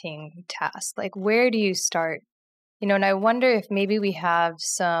daunting task. Like, where do you start? And I wonder if maybe we have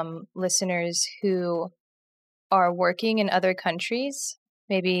some listeners who are working in other countries,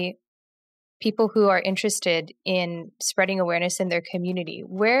 maybe people who are interested in spreading awareness in their community.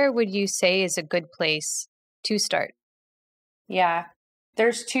 Where would you say is a good place to start? Yeah,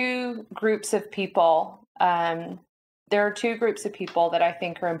 there's two groups of people there are two groups of people that I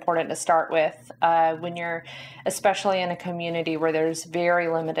think are important to start with when you're, especially in a community where there's very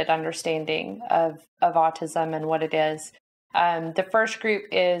limited understanding of autism and what it is. The first group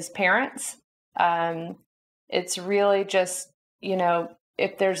is parents. It's really just,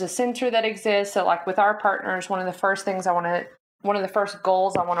 if there's a center that exists, so like with our partners, one of the first goals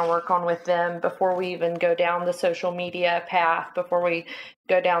I want to work on with them before we even go down the social media path, before we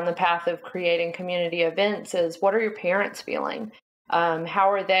go down the path of creating community events, is what are your parents feeling?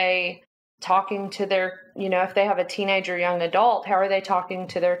 How are they talking to their, if they have a teenager, young adult, how are they talking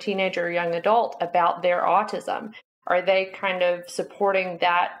to their teenager, young adult about their autism? Are they kind of supporting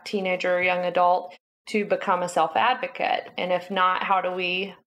that teenager or young adult to become a self-advocate? And if not, how do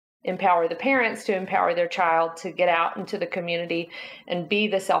we empower the parents to empower their child to get out into the community and be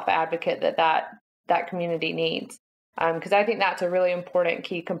the self-advocate that community needs? Because I think that's a really important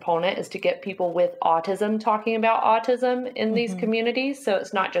key component, is to get people with autism talking about autism in these communities. So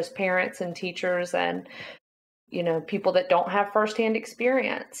it's not just parents and teachers and, people that don't have firsthand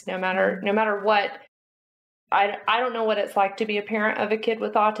experience, no matter what. I don't know what it's like to be a parent of a kid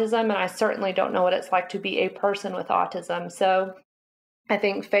with autism, and I certainly don't know what it's like to be a person with autism. So I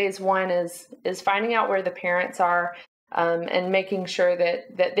think phase one is finding out where the parents are, and making sure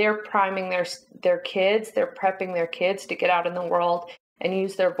that they're priming their kids, they're prepping their kids to get out in the world and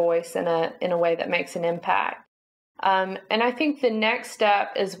use their voice in a way that makes an impact. And I think the next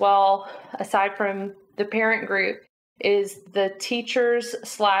step as well, aside from the parent group, is the teachers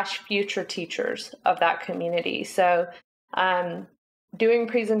 / future teachers of that community. So doing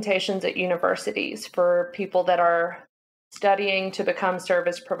presentations at universities for people that are studying to become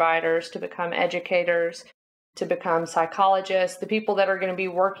service providers, to become educators, to become psychologists, the people that are going to be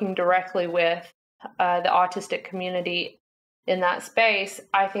working directly with the autistic community in that space,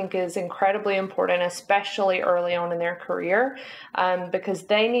 I think is incredibly important, especially early on in their career, because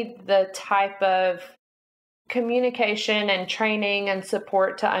they need the type of communication and training and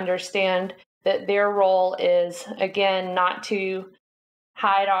support to understand that their role is, again, not to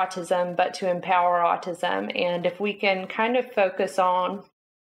hide autism, but to empower autism. And if we can kind of focus on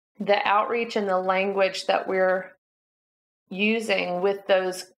the outreach and the language that we're using with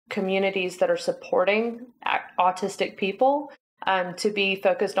those communities that are supporting autistic people, to be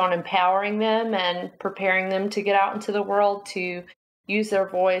focused on empowering them and preparing them to get out into the world, to use their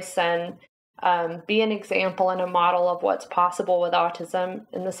voice and be an example and a model of what's possible with autism,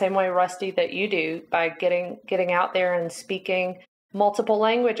 in the same way, Rusty, that you do, by getting out there and speaking multiple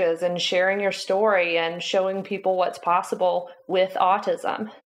languages and sharing your story and showing people what's possible with autism.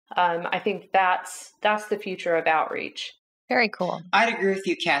 I think that's the future of outreach. Very cool. I'd agree with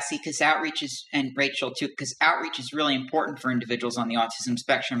you, Cassie, and Rachel too, because outreach is really important for individuals on the autism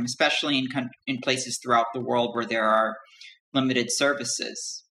spectrum, especially in places throughout the world where there are limited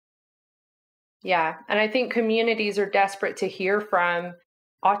services. Yeah, and I think communities are desperate to hear from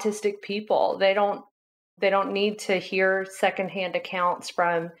autistic people. They don't need to hear secondhand accounts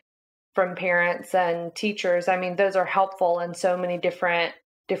from parents and teachers. I mean, those are helpful in so many different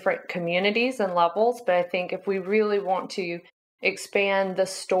communities and levels. But I think if we really want to expand the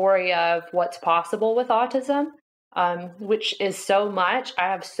story of what's possible with autism, which is so much, I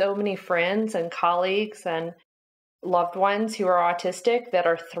have so many friends and colleagues and loved ones who are autistic that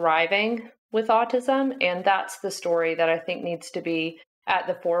are thriving with autism. And that's the story that I think needs to be at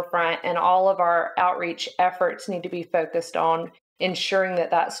the forefront. And all of our outreach efforts need to be focused on ensuring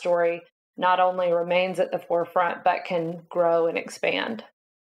that story not only remains at the forefront, but can grow and expand.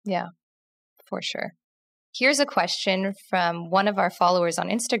 Yeah, for sure. Here's a question from one of our followers on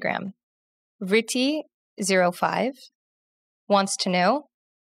Instagram. Riti05 wants to know,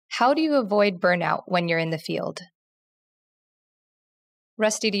 how do you avoid burnout when you're in the field?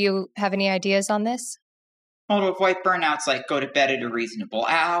 Rusty, do you have any ideas on this? Well, to avoid burnouts, like go to bed at a reasonable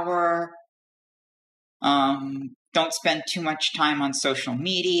hour. Don't spend too much time on social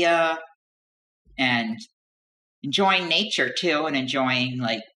media, and enjoying nature too, and enjoying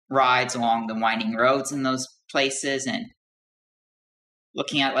like rides along the winding roads in those places, and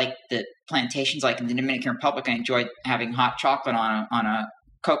looking at like the plantations, like in the Dominican Republic. I enjoyed having hot chocolate on a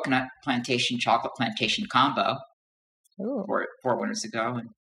coconut plantation, chocolate plantation combo. Ooh. 4 winters ago,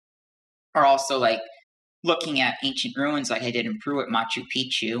 or also like looking at ancient ruins like I did in Peru at Machu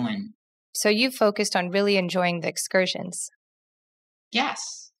Picchu. And so you focused on really enjoying the excursions.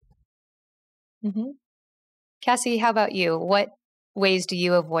 Yes. Mm-hmm. Cassie, how about you? What ways do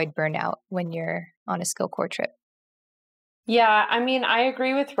you avoid burnout when you're on a SkillCorps trip? Yeah, I mean, I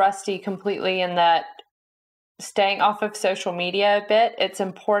agree with Rusty completely in that staying off of social media a bit, it's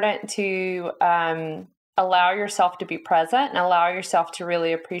important to allow yourself to be present and allow yourself to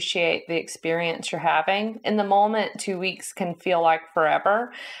really appreciate the experience you're having. In the moment, 2 weeks can feel like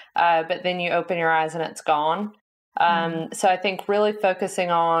forever, but then you open your eyes and it's gone. So I think really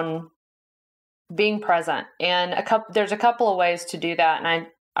focusing on being present, and there's a couple of ways to do that. And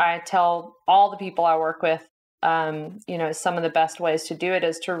I tell all the people I work with, some of the best ways to do it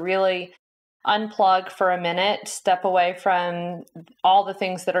is to really unplug for a minute, step away from all the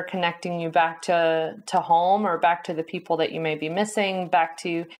things that are connecting you back to home or back to the people that you may be missing, back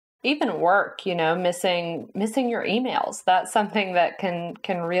to even work, missing your emails. That's something that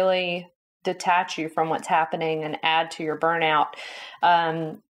can really detach you from what's happening and add to your burnout.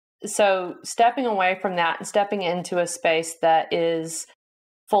 So stepping away from that and stepping into a space that is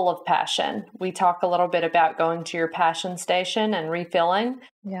full of passion. We talk a little bit about going to your passion station and refilling.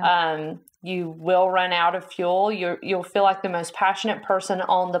 Yeah. You will run out of fuel. You'll feel like the most passionate person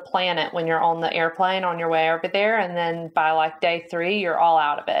on the planet when you're on the airplane on your way over there. And then by like day 3, you're all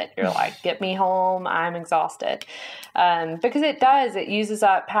out of it. You're like, get me home. I'm exhausted. Because it uses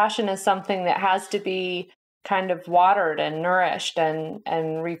up passion as something that has to be kind of watered and nourished and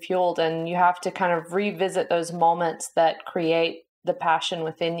refueled. And you have to kind of revisit those moments that create the passion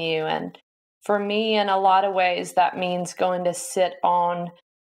within you. And for me, in a lot of ways, that means going to sit on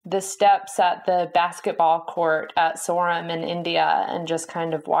the steps at the basketball court at Sorum in India and just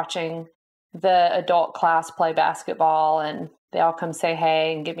kind of watching the adult class play basketball, and they all come say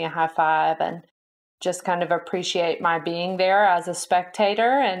hey and give me a high five, and just kind of appreciate my being there as a spectator.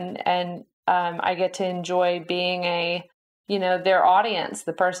 And I get to enjoy being their audience,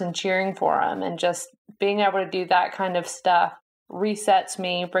 the person cheering for them, and just being able to do that kind of stuff resets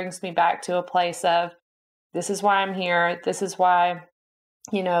me, brings me back to a place of, this is why I'm here. This is why,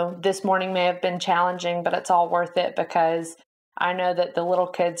 this morning may have been challenging, but it's all worth it because I know that the little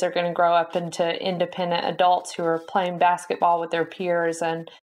kids are going to grow up into independent adults who are playing basketball with their peers and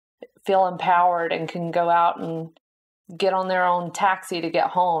feel empowered and can go out and get on their own taxi to get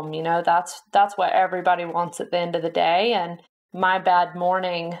home. That's what everybody wants at the end of the day. And my bad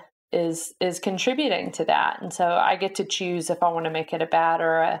morning is contributing to that. And so I get to choose if I want to make it a bad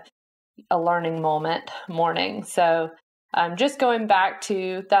or a learning morning. So just going back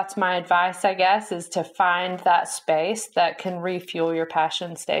to, that's my advice, I guess, is to find that space that can refuel your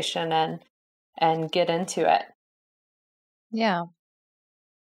passion station and get into it. Yeah.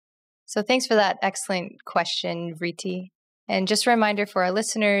 So thanks for that excellent question, Riti. And just a reminder for our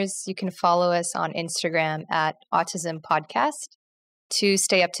listeners, you can follow us on Instagram at Autism Podcast to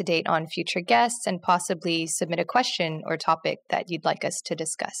stay up to date on future guests and possibly submit a question or topic that you'd like us to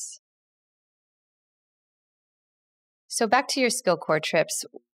discuss. So back to your SkillCorps trips,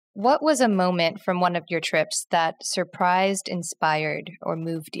 what was a moment from one of your trips that surprised, inspired, or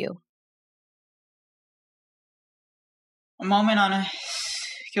moved you? A moment on a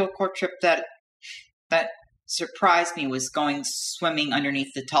SkillCorps trip that surprised me was going swimming underneath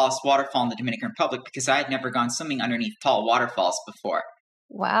the tallest waterfall in the Dominican Republic, because I had never gone swimming underneath tall waterfalls before.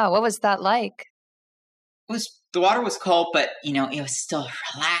 Wow, what was that like? The water was cold, but it was still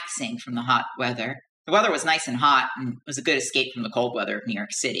relaxing from the hot weather. The weather was nice and hot, and it was a good escape from the cold weather of New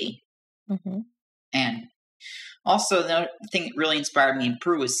York City. Mm-hmm. And also, the thing that really inspired me in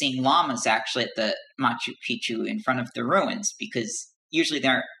Peru was seeing llamas actually at the Machu Picchu in front of the ruins, because usually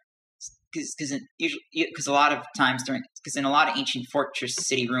they're because a lot of times in a lot of ancient fortress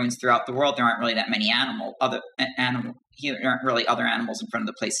city ruins throughout the world, there aren't really that many there aren't really other animals in front of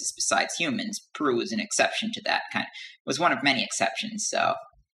the places besides humans. Peru is an exception to that was one of many exceptions. So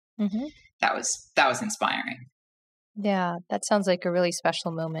mm-hmm. that was inspiring. Yeah, that sounds like a really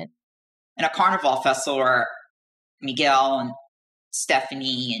special moment. And a carnival festival where Miguel and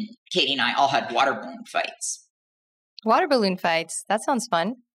Stephanie and Katie and I all had water balloon fights. Water balloon fights? That sounds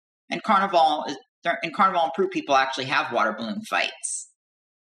fun. And Carnival in Peru, people actually have water balloon fights.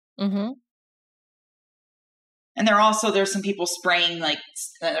 Mm-hmm. And there's some people spraying and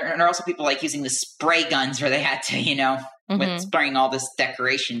there are also people using the spray guns where they had to, mm-hmm. with spraying all this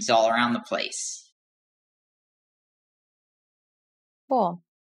decorations all around the place. Cool.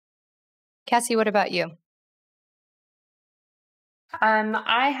 Cassie, what about you?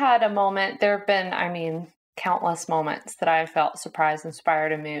 I had a moment. There have been, countless moments that I felt surprised,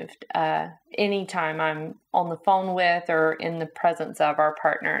 inspired, and moved. Anytime I'm on the phone with or in the presence of our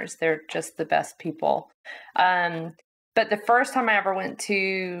partners, they're just the best people. But the first time I ever went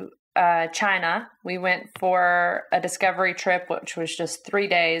to China, we went for a discovery trip, which was just 3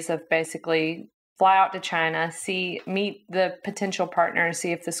 days of basically fly out to China, meet the potential partners,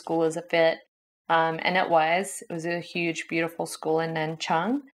 see if the school is a fit. And it was a huge, beautiful school in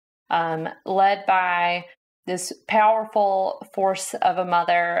Nanchang. led by this powerful force of a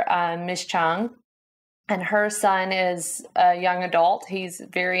mother, Ms. Chung. And her son is a young adult. He's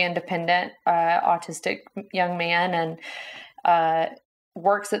very independent, autistic young man, and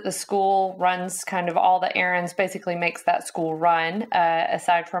works at the school, runs kind of all the errands, basically makes that school run,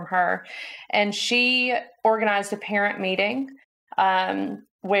 aside from her. And she organized a parent meeting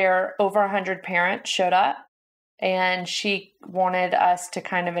where over 100 parents showed up. And she wanted us to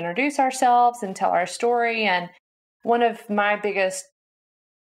kind of introduce ourselves and tell our story. And one of my biggest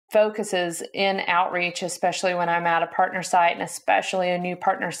focuses in outreach, especially when I'm at a partner site and especially a new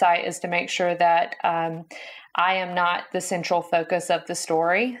partner site, is to make sure that I am not the central focus of the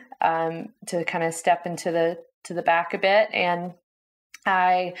story, to kind of step into the back a bit. And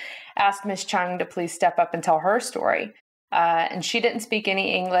I asked Ms. Chung to please step up and tell her story. And she didn't speak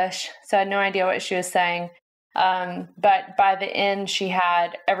any English, so I had no idea what she was saying. But by the end, she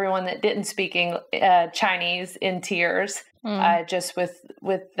had everyone that didn't speak Chinese in tears, just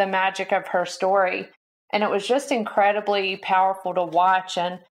with the magic of her story. And it was just incredibly powerful to watch.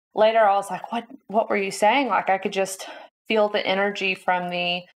 And later I was like, what were you saying? Like, I could just feel the energy from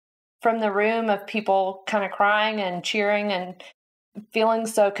the room of people kind of crying and cheering and feeling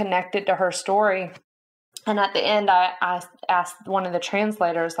so connected to her story. And at the end, I asked one of the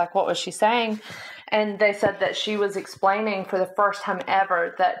translators, like, what was she saying? And they said that she was explaining for the first time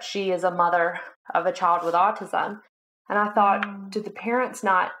ever that she is a mother of a child with autism. And I thought, did the parents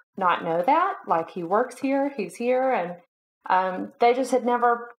not know that? Like, he works here, he's here. And they just had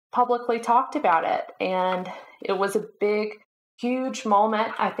never publicly talked about it. And it was a big, huge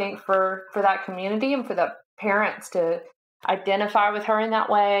moment, I think, for that community and for the parents to identify with her in that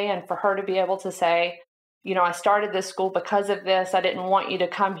way, and for her to be able to say, you know, I started this school because of this. I didn't want you to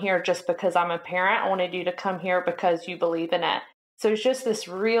come here just because I'm a parent. I wanted you to come here because you believe in it. So it's just this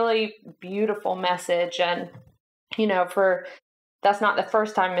really beautiful message. And, you know, that's not the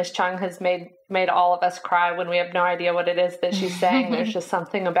first time Ms. Chung has made all of us cry when we have no idea what it is that she's saying. There's just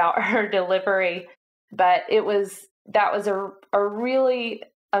something about her delivery. But that was a really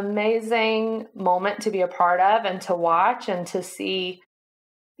amazing moment to be a part of and to watch and to see.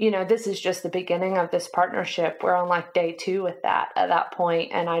 You know, this is just the beginning of this partnership. We're on like day 2 with that at that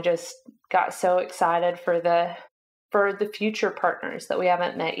point. And I just got so excited for the future partners that we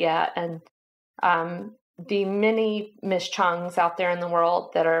haven't met yet. And the many Ms. Chungs out there in the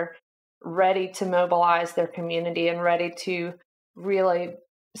world that are ready to mobilize their community and ready to really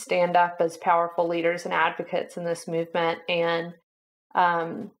stand up as powerful leaders and advocates in this movement. And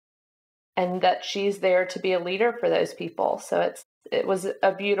that she's there to be a leader for those people. So it was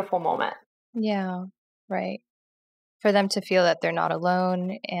a beautiful moment. Yeah, right. For them to feel that they're not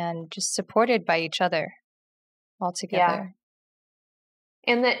alone and just supported by each other all together.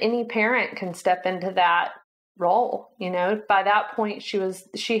 Yeah. And that any parent can step into that role. You know, by that point,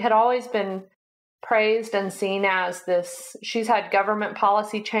 she had always been praised and seen as this. She's had government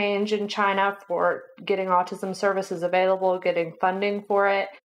policy change in China for getting autism services available, getting funding for it.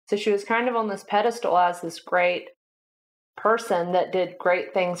 So she was kind of on this pedestal as this great person that did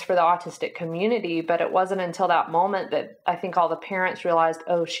great things for the autistic community. But it wasn't until that moment that I think all the parents realized,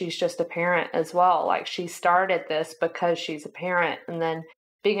 oh, she's just a parent as well. Like, she started this because she's a parent. And then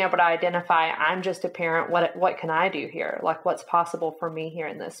being able to identify, I'm just a parent. What can I do here? Like, what's possible for me here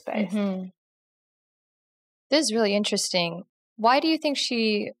in this space? Mm-hmm. This is really interesting. Why do you think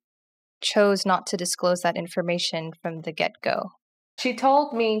she chose not to disclose that information from the get-go? She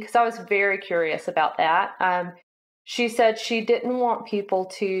told me, because I was very curious about that. She said she didn't want people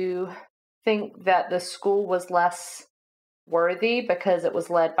to think that the school was less worthy because it was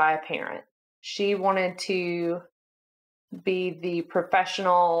led by a parent. She wanted to be the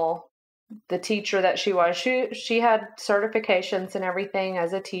professional, the teacher that she was. She had certifications and everything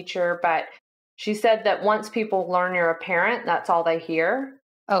as a teacher, but she said that once people learn you're a parent, that's all they hear.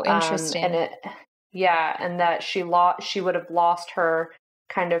 Oh, interesting. And that she would have lost her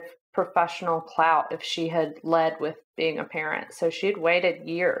kind of professional clout if she had led with being a parent. So she'd waited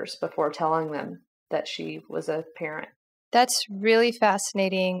years before telling them that she was a parent. That's really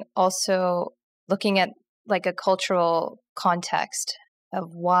fascinating. Also, looking at like a cultural context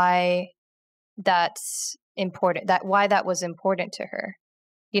of why that's important, why that was important to her.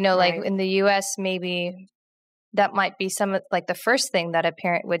 You know, Right. like in the US, maybe that might be like the first thing that a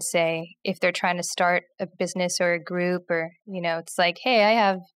parent would say if they're trying to start a business or a group, or, you know, it's like, hey, I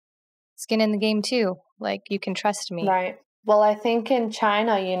have skin in the game too. Like, you can trust me. Right. Well, I think in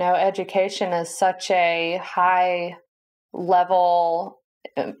China, you know, education is such a high level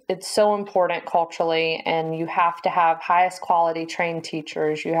it's so important culturally, and you have to have highest quality trained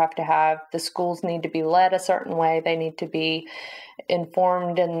teachers. You have to have, the schools need to be led a certain way. They need to be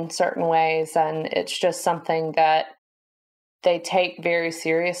informed in certain ways. And it's just something that they take very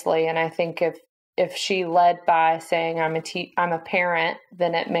seriously. And I think if she led by saying I'm a parent,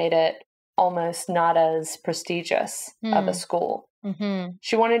 then it made it almost not as prestigious of a school. Mm-hmm.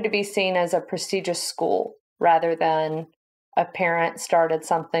 She wanted to be seen as a prestigious school rather than a parent started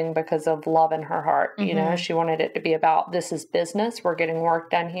something because of love in her heart. Mm-hmm. You know, she wanted it to be about, this is business. We're getting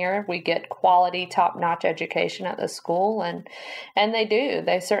work done here. We get quality, top-notch education at the school. And they do.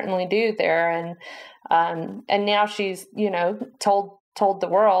 They certainly do there. And now she's, told the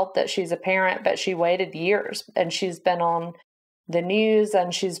world that she's a parent, but she waited years, and she's been on the news,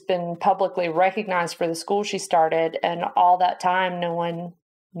 and she's been publicly recognized for the school she started. And all that time, no one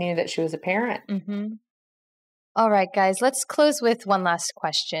knew that she was a parent. Mm-hmm. All right, guys, let's close with one last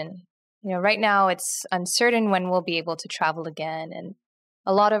question. Right now it's uncertain when we'll be able to travel again. And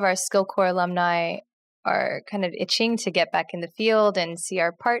a lot of our SkillCorps alumni are kind of itching to get back in the field and see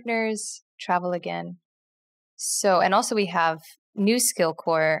our partners travel again. And also we have new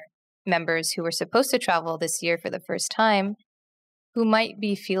SkillCorps members who were supposed to travel this year for the first time, who might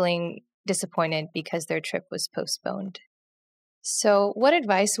be feeling disappointed because their trip was postponed. So what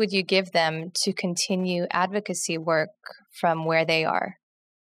advice would you give them to continue advocacy work from where they are?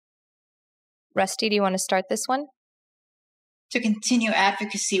 Rusty, do you want to start this one? To continue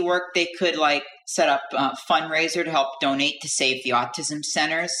advocacy work, they could set up a fundraiser to help donate to save the autism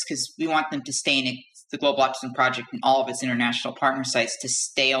centers, because we want them to stay in the Global Autism Project and all of its international partner sites to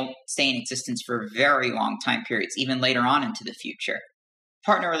stay in existence for very long time periods, even later on into the future.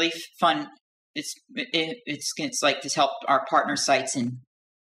 Partner Relief Fund, it's like to help our partner sites in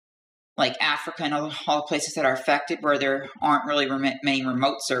Africa and all the places that are affected where there aren't really many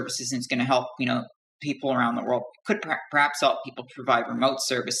remote services, and it's going to help people around the world. Could perhaps help people provide remote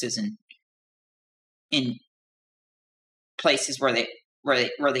services in places where they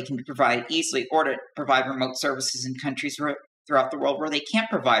can provide easily, or to provide remote services in countries throughout the world where they can't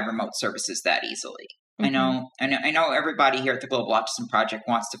provide remote services that easily. Mm-hmm. I know everybody here at the Global Autism Project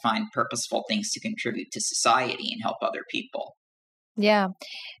wants to find purposeful things to contribute to society and help other people. Yeah,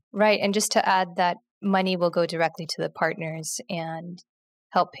 right. And just to add, that money will go directly to the partners and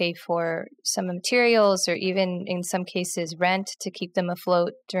help pay for some materials, or even in some cases rent, to keep them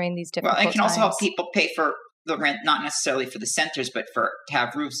afloat during these difficult times. Well, it can also help people pay for the rent, not necessarily for the centers, but to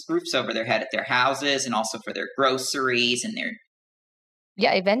have roofs over their head at their houses, and also for their groceries and their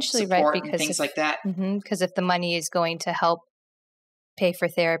eventually, support, right? Because things like that. Because if the money is going to help pay for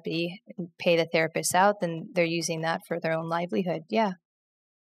therapy and pay the therapists out, then they're using that for their own livelihood. Yeah.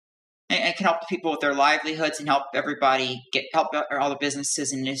 And it can help people with their livelihoods, and help everybody help all the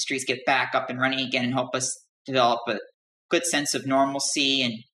businesses and industries get back up and running again, and help us develop a good sense of normalcy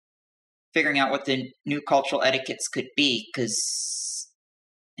and figuring out what the new cultural etiquettes could be,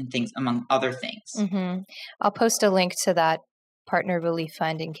 and things, among other things. Mm-hmm. I'll post a link to that Partner Relief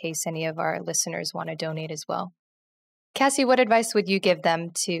Fund in case any of our listeners want to donate as well. Cassie, what advice would you give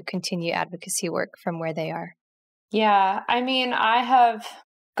them to continue advocacy work from where they are? Yeah, I have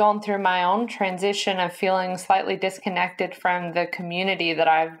gone through my own transition of feeling slightly disconnected from the community that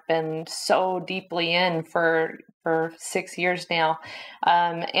I've been so deeply in for 6 years now.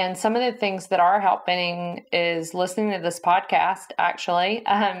 And some of the things that are helping is listening to this podcast, actually,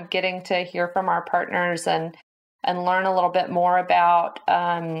 getting to hear from our partners and learn a little bit more about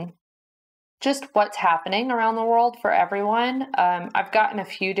just what's happening around the world for everyone. I've gotten a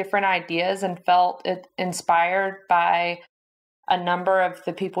few different ideas and felt inspired by a number of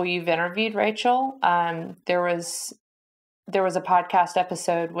the people you've interviewed, Rachel. There was a podcast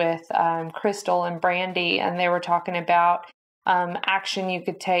episode with Crystal and Brandy, and they were talking about action you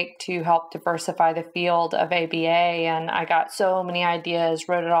could take to help diversify the field of ABA. And I got so many ideas,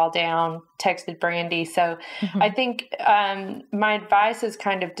 wrote it all down, texted Brandy. So I think my advice is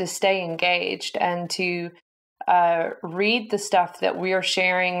kind of to stay engaged and to read the stuff that we are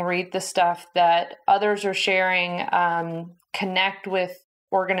sharing, read the stuff that others are sharing, connect with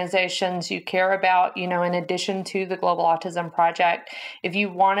organizations you care about, in addition to the Global Autism Project. If you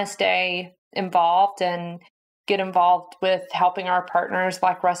want to stay involved and get involved with helping our partners,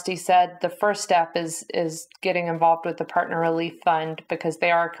 like Rusty said, the first step is getting involved with the Partner Relief Fund, because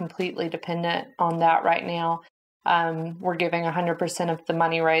they are completely dependent on that right now. We're giving 100% of the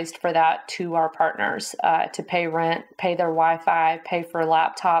money raised for that to our partners to pay rent, pay their Wi-Fi, pay for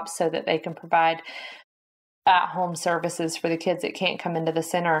laptops so that they can provide at-home services for the kids that can't come into the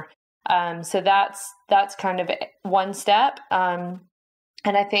center. So that's kind of one step.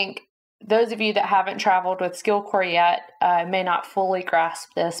 And I think those of you that haven't traveled with SkillCorps yet may not fully grasp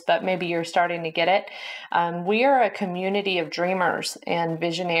this, but maybe you're starting to get it. We are a community of dreamers and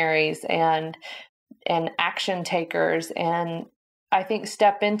visionaries and action takers, and I think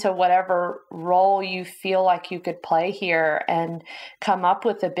step into whatever role you feel like you could play here and come up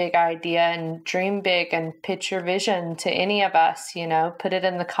with a big idea and dream big and pitch your vision to any of us. Put it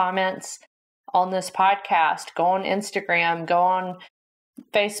in the comments on this podcast, go on Instagram, go on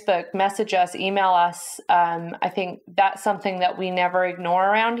Facebook, message us, email us. I think that's something that we never ignore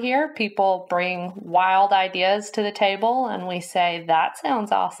around here. People bring wild ideas to the table and we say, that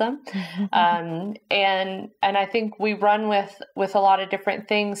sounds awesome. And I think we run with a lot of different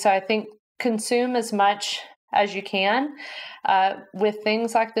things. So I think consume as much as you can with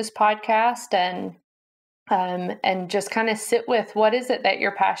things like this podcast, and just kind of sit with what is it that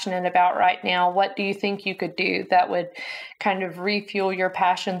you're passionate about right now? What do you think you could do that would kind of refuel your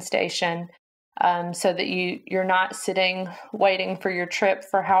passion station, so that you're not sitting waiting for your trip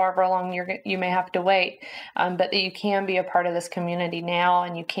for however long you may have to wait, but that you can be a part of this community now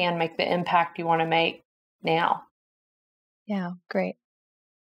and you can make the impact you want to make now. Yeah, great.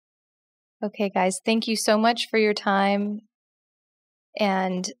 Okay, guys, thank you so much for your time.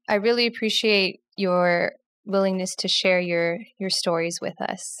 And I really appreciate your willingness to share your stories with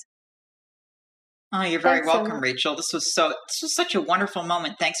us. Oh, you're very welcome, Rachel. This was such a wonderful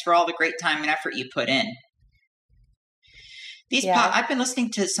moment. Thanks for all the great time and effort you put in. I've been listening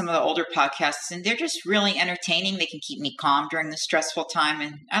to some of the older podcasts, and they're just really entertaining. They can keep me calm during the stressful time,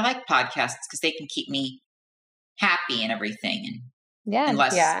 and I like podcasts because they can keep me happy and everything, and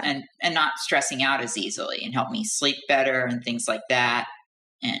less and not stressing out as easily, and help me sleep better and things like that,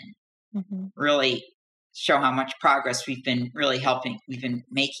 and really show how much progress we've been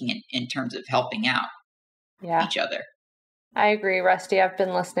making in terms of helping out each other. I agree, Rusty. I've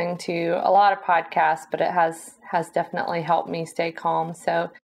been listening to a lot of podcasts, but it has definitely helped me stay calm. So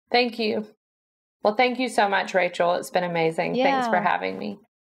thank you. Well, thank you so much, Rachel. It's been amazing. Yeah. Thanks for having me.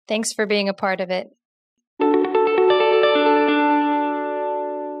 Thanks for being a part of it.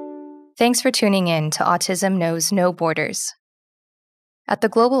 Thanks for tuning in to Autism Knows No Borders. At the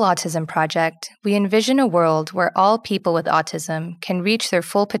Global Autism Project, we envision a world where all people with autism can reach their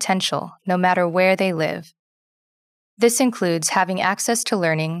full potential no matter where they live. This includes having access to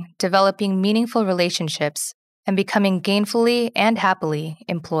learning, developing meaningful relationships, and becoming gainfully and happily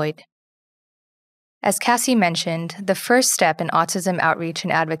employed. As Cassie mentioned, the first step in autism outreach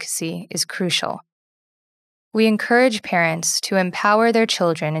and advocacy is crucial. We encourage parents to empower their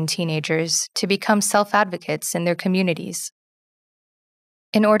children and teenagers to become self-advocates in their communities.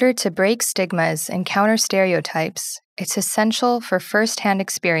 In order to break stigmas and counter stereotypes, it's essential for first-hand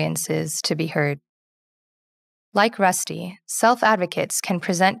experiences to be heard. Like Rusty, self-advocates can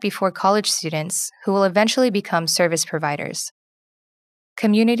present before college students who will eventually become service providers.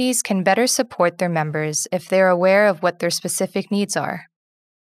 Communities can better support their members if they're aware of what their specific needs are.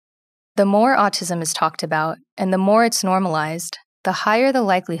 The more autism is talked about and the more it's normalized, the higher the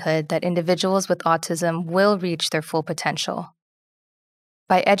likelihood that individuals with autism will reach their full potential.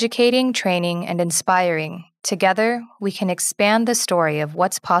 By educating, training, and inspiring, together we can expand the story of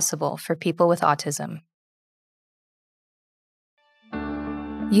what's possible for people with autism.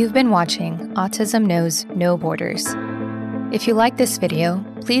 You've been watching Autism Knows No Borders. If you like this video,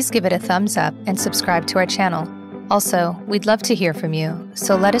 please give it a thumbs up and subscribe to our channel. Also, we'd love to hear from you,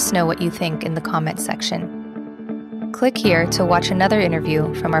 so let us know what you think in the comments section. Click here to watch another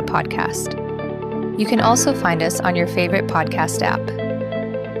interview from our podcast. You can also find us on your favorite podcast app.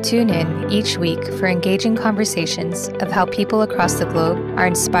 Tune in each week for engaging conversations of how people across the globe are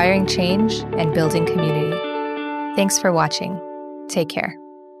inspiring change and building community. Thanks for watching. Take care.